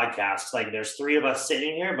our podcast. There's 3 of us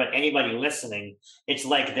sitting here, but anybody listening, it's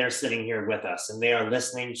like they're sitting here with us and they are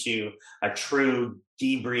listening to a true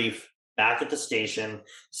debrief back at the station,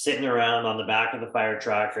 sitting around on the back of the fire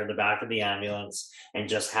truck or the back of the ambulance and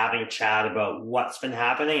just having a chat about what's been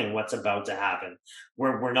happening and what's about to happen.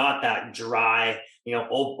 We're not that dry,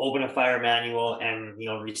 open a fire manual and,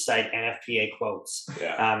 recite NFPA quotes.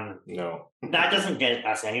 Yeah. No. That doesn't get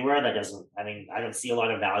us anywhere. I don't see a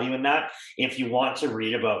lot of value in that. If you want to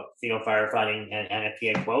read about, firefighting and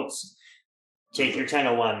NFPA quotes, take your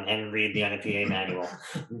 1001 and read the NFPA manual.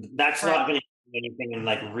 That's not going to do anything in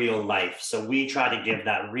like real life. So we try to give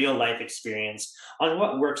that real life experience on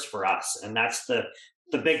what works for us. And that's the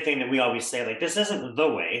big thing that we always say, like, this isn't the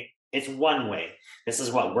way, it's one way. This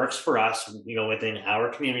is what works for us, within our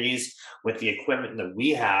communities with the equipment that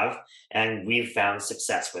we have, and we've found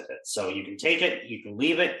success with it. So you can take it, you can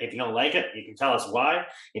leave it. If you don't like it, you can tell us why.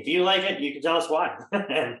 If you like it, you can tell us why.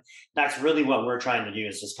 And that's really what we're trying to do,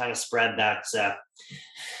 is just kind of spread that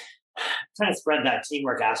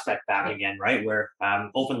teamwork aspect back again, right? Where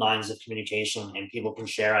open lines of communication and people can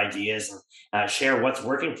share ideas and share what's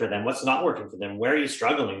working for them, what's not working for them. Where are you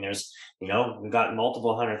struggling? There's, we've got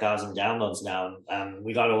multiple 100,000 downloads now.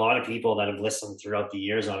 We got a lot of people that have listened throughout the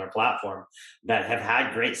years on our platform that have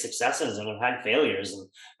had great successes and have had failures.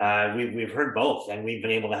 And we've heard both, and we've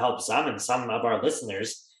been able to help some, and some of our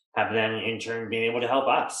listeners have then in turn been able to help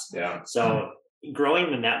us. Yeah. So growing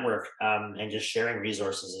the network and just sharing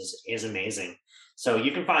resources is amazing. So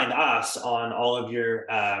you can find us on all of your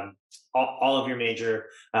major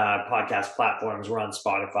podcast platforms. We're on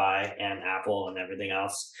Spotify and Apple and everything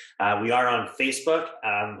else. We are on Facebook.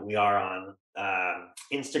 We are on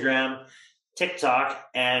Instagram, TikTok,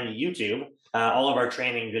 and YouTube. All of our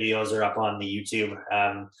training videos are up on the YouTube.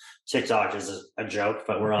 TikTok is a joke,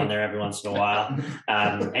 but we're on there every once in a while.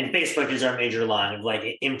 And Facebook is our major line of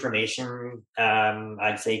like information.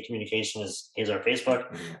 I'd say communication is our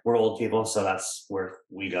Facebook. We're old people, so that's where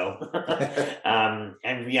we go.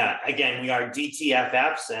 And yeah, again, we are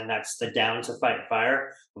DTFFs, and that's the Down to Fight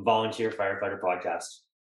Fire Volunteer Firefighter Podcast.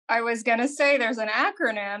 I was going to say there's an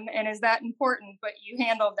acronym, and is that important? But you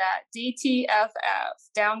handled that. DTFF,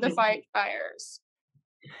 Down to Fight Fires.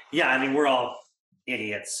 Yeah, I mean, we're all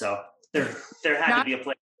idiots, so there had to be a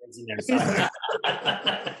place in there somewhere.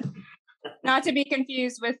 Not to be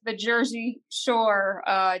confused with the Jersey Shore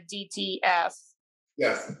DTF.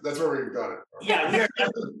 Yes, that's where we got it. Yeah,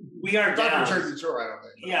 we are down. Not for Jersey Shore, I don't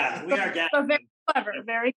think. Yeah, we are down. So very clever,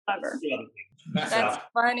 very clever. That's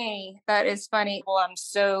funny. That is funny. Well, I'm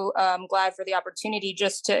so glad for the opportunity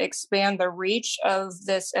just to expand the reach of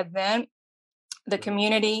this event, the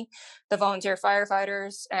community, the volunteer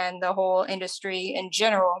firefighters, and the whole industry in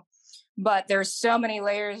general. But there's so many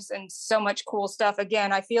layers and so much cool stuff.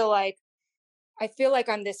 Again, I feel like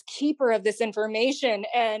I'm this keeper of this information.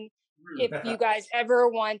 And if you guys ever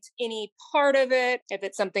want any part of it, if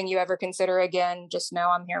it's something you ever consider again, just know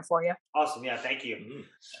I'm here for you. Awesome. Yeah. Thank you.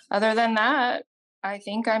 Other than that, I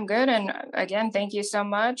think I'm good. And again, thank you so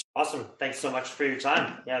much. Awesome. Thanks so much for your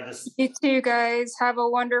time. Yeah. You too, guys. Have a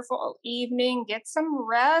wonderful evening. Get some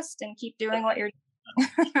rest and keep doing what you're doing.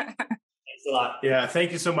 Thanks a lot. Yeah.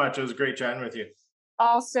 Thank you so much. It was great chatting with you.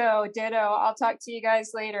 Also, ditto. I'll talk to you guys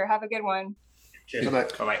later. Have a good one. Cheers.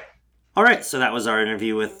 Bye-bye. All right, so that was our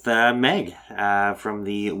interview with Meg from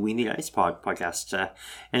the We Need Ice podcast.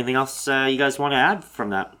 Anything else you guys want to add from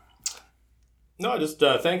that? No, just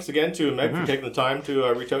thanks again to Meg for taking the time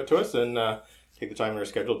to reach out to us and take the time in our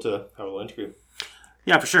schedule to have a little interview.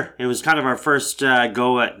 Yeah, for sure. It was kind of our first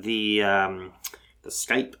go at the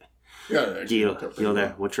Skype deal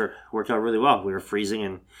there, which worked out really well. We were freezing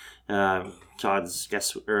in Todd's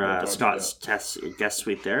guest Scott's guest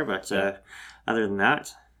suite there, but other than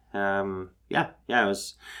that. It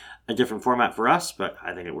was a different format for us, but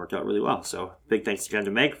I think it worked out really well. So big thanks again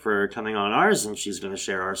to Meg for coming on ours, and she's going to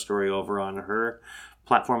share our story over on her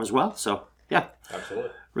platform as well. So yeah,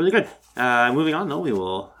 absolutely, really good. Moving on though, we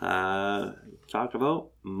will talk about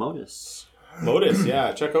Modus. Modus,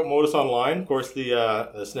 yeah, check out Modus online. Of course, the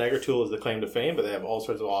Snagger tool is the claim to fame, but they have all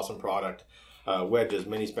sorts of awesome product: wedges,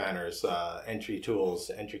 mini spanners, entry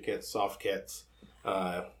tools, entry kits, soft kits.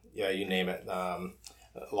 You name it.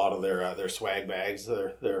 A lot of their swag bags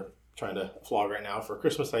they're trying to flog right now for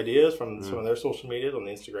Christmas ideas from some of their social medias on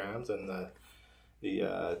the Instagrams and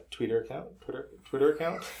the Twitter account.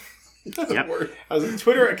 Yep.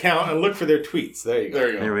 Twitter account and look for their tweets. There you go.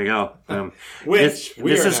 There we go. This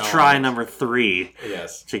is try number 3.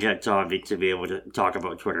 Yes. To get Toby to be able to talk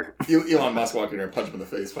about Twitter. Elon Musk walked in here and punched him in the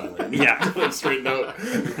face finally. Yeah. Straight note.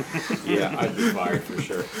 Yeah, I'd be fired for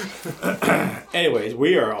sure. Anyways,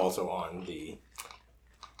 we are also on the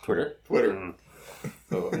Twitter. Mm.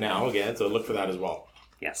 So now again, so look for that as well.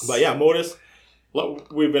 Yes. But yeah, Modus.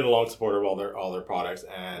 we've been a long supporter of all their products,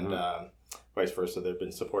 and vice versa. They've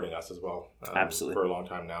been supporting us as well. Absolutely. For a long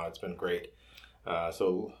time now. It's been great.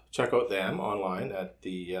 So check out them online at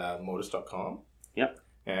the modus.com. Yep.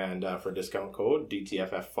 And for discount code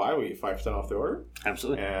DTFF5, we get 5% off the order.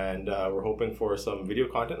 Absolutely. And we're hoping for some video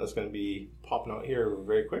content that's going to be popping out here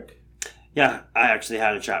very quick. Yeah, I actually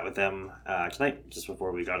had a chat with them tonight, just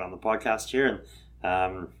before we got on the podcast here,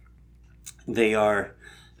 and they are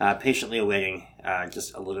patiently awaiting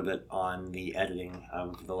just a little bit on the editing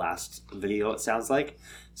of the last video, it sounds like.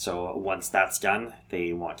 So once that's done,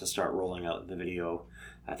 they want to start rolling out the video.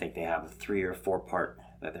 I think they have a 3 or 4 part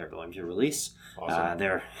that they're going to release. Awesome.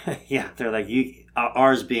 They're like,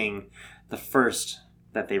 ours being the first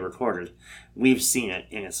that they recorded, we've seen it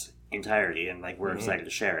in its entirety, and like we're excited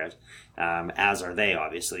to share it, as are they,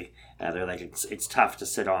 obviously. They're like, it's tough to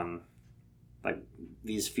sit on like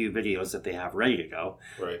these few videos that they have ready to go,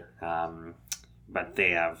 Right. but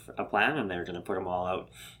they have a plan, and they're going to put them all out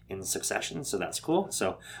in succession, so that's cool.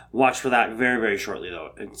 So watch for that very, very shortly,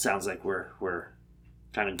 though. It sounds like we're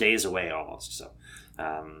kind of days away almost, so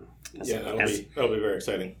that'll be very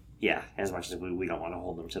exciting. Yeah, as much as we don't want to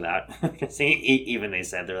hold them to that, because even they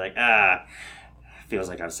said, they're like, feels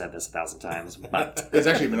like I've said this 1,000 times, but It's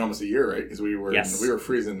actually been almost a year, right? Because we were Yes. we were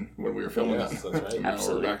freezing when we were filming Yes, that. that's right. Now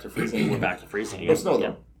Absolutely. we're back to freezing. we're back to freezing No again. snow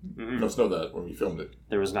though. Yeah. Mhm. No snow that when we filmed it.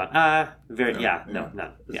 There was not none. Yeah,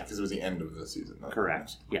 Because it was the end of the season.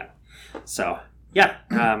 correct. Yeah, so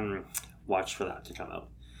watch for that to come out.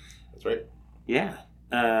 That's right. Yeah,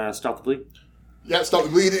 stop the bleed. Yeah, stop the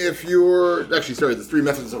bleed if you're... Actually, sorry, the 3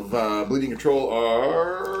 methods of bleeding control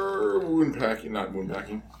are wound packing, not wound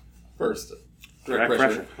packing. First, direct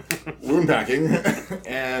pressure. Wound packing,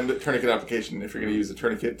 and tourniquet application. If you're going to use a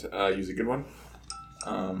tourniquet, use a good one.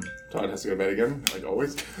 Todd has to go to bed again, like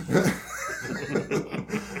always.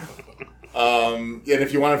 And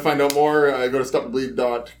if you want to find out more, go to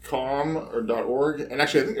stopthebleed.com or .org. And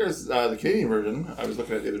actually, I think there's the Canadian version I was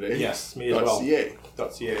looking at the other day. Yes, me as well. .ca.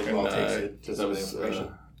 .ca as well takes it to I some of the was,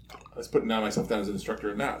 information. I was putting myself down as an instructor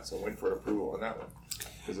in that, so I'm waiting for approval on that one.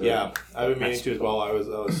 Yeah, I've been meaning to as well. I was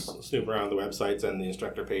snooping around the websites and the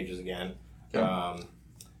instructor pages again. Yeah.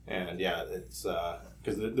 And yeah, it's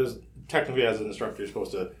because there's technically, as an instructor, you're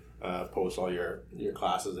supposed to post all your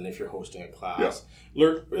classes, and if you're hosting a class,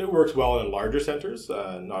 it works well in larger centers,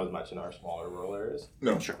 not as much in our smaller rural areas.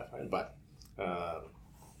 No. Sure. I find, but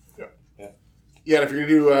Yeah, and if you're going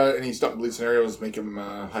to do any stop and bleed scenarios, make them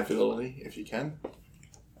high fidelity if you can.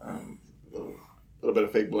 A little bit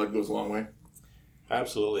of fake blood goes a long way.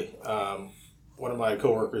 absolutely. One of my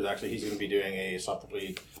coworkers, actually, he's going to be doing a stop the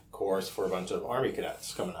bleed course for a bunch of Army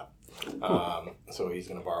cadets coming up. So he's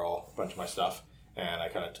going to borrow a bunch of my stuff, and I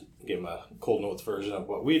kind of gave him a Cold Notes version of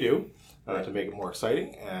what we do to make it more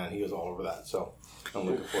exciting, and he was all over that. So I'm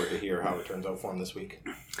looking forward to hear how it turns out for him this week.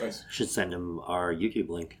 Nice. Should send him our YouTube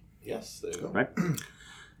link. Yes, there you go. Right.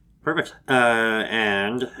 Perfect.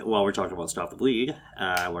 And while we're talking about Stop the Bleed,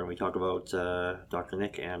 why don't we talk about Dr.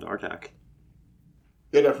 Nick and RTAC?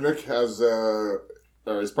 Yeah, Dr. Nick has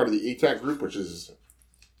is part of the ATAC group, which is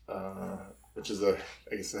the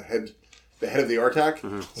head of the RTAC.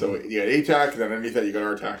 Mm-hmm. So you got ATAC, and then underneath that you got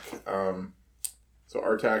RTAC. So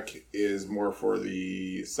RTAC is more for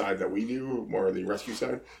the side that we do, more of the rescue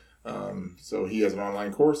side. So he has an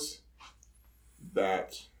online course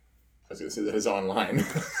that I was going to say that is online,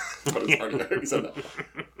 but it's already said that.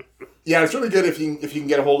 Yeah, it's really good if you can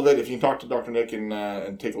get a hold of it. If you can talk to Dr. Nick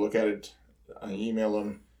and take a look at it, email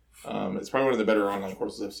him. It's probably one of the better online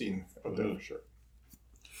courses I've seen out there for sure.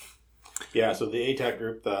 Yeah, so the ATAC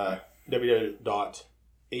group, the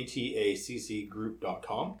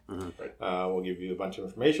www.ataccgroup.com will give you a bunch of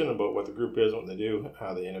information about what the group is, what they do,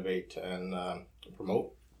 how they innovate and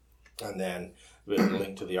promote. And then there's a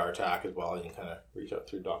link to the RTAC as well. You can kind of reach out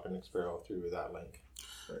through Dr. Nick Sparrow through that link.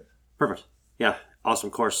 Right. Perfect. Yeah, awesome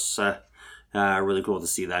course. Really cool to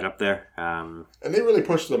see that up there. And they really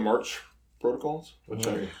push the March protocols, which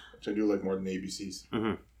I do like more than the ABCs.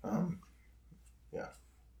 Mm-hmm. Yeah.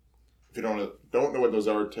 If you don't know what those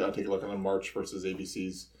are, take a look at them, March versus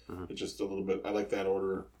ABCs. Mm-hmm. It's just a little bit. I like that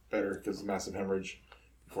order better because it's massive hemorrhage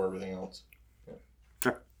before everything else. Yeah.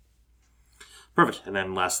 Sure. Perfect. And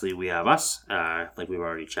then lastly, we have us, like we've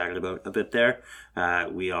already chatted about a bit there.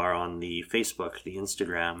 We are on the Facebook, the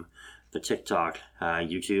Instagram, the TikTok,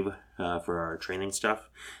 YouTube for our training stuff.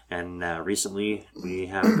 And recently we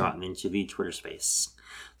have gotten into the Twitter space.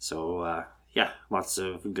 So, lots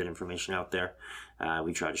of good information out there.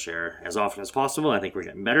 We try to share as often as possible. I think we're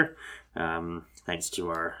getting better, thanks to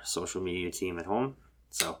our social media team at home.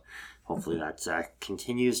 So hopefully that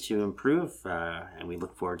continues to improve, and we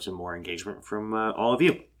look forward to more engagement from all of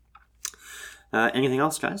you. Anything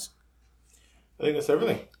else, guys? I think that's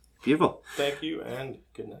everything. Beautiful. Thank you and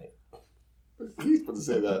good night. He's supposed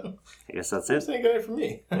to say that. I guess that's I'm it. saying good night for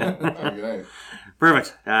me. Good night.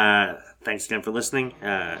 Perfect. Thanks again for listening.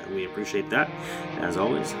 We appreciate that. As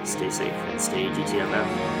always, stay safe and stay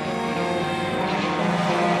GTFF.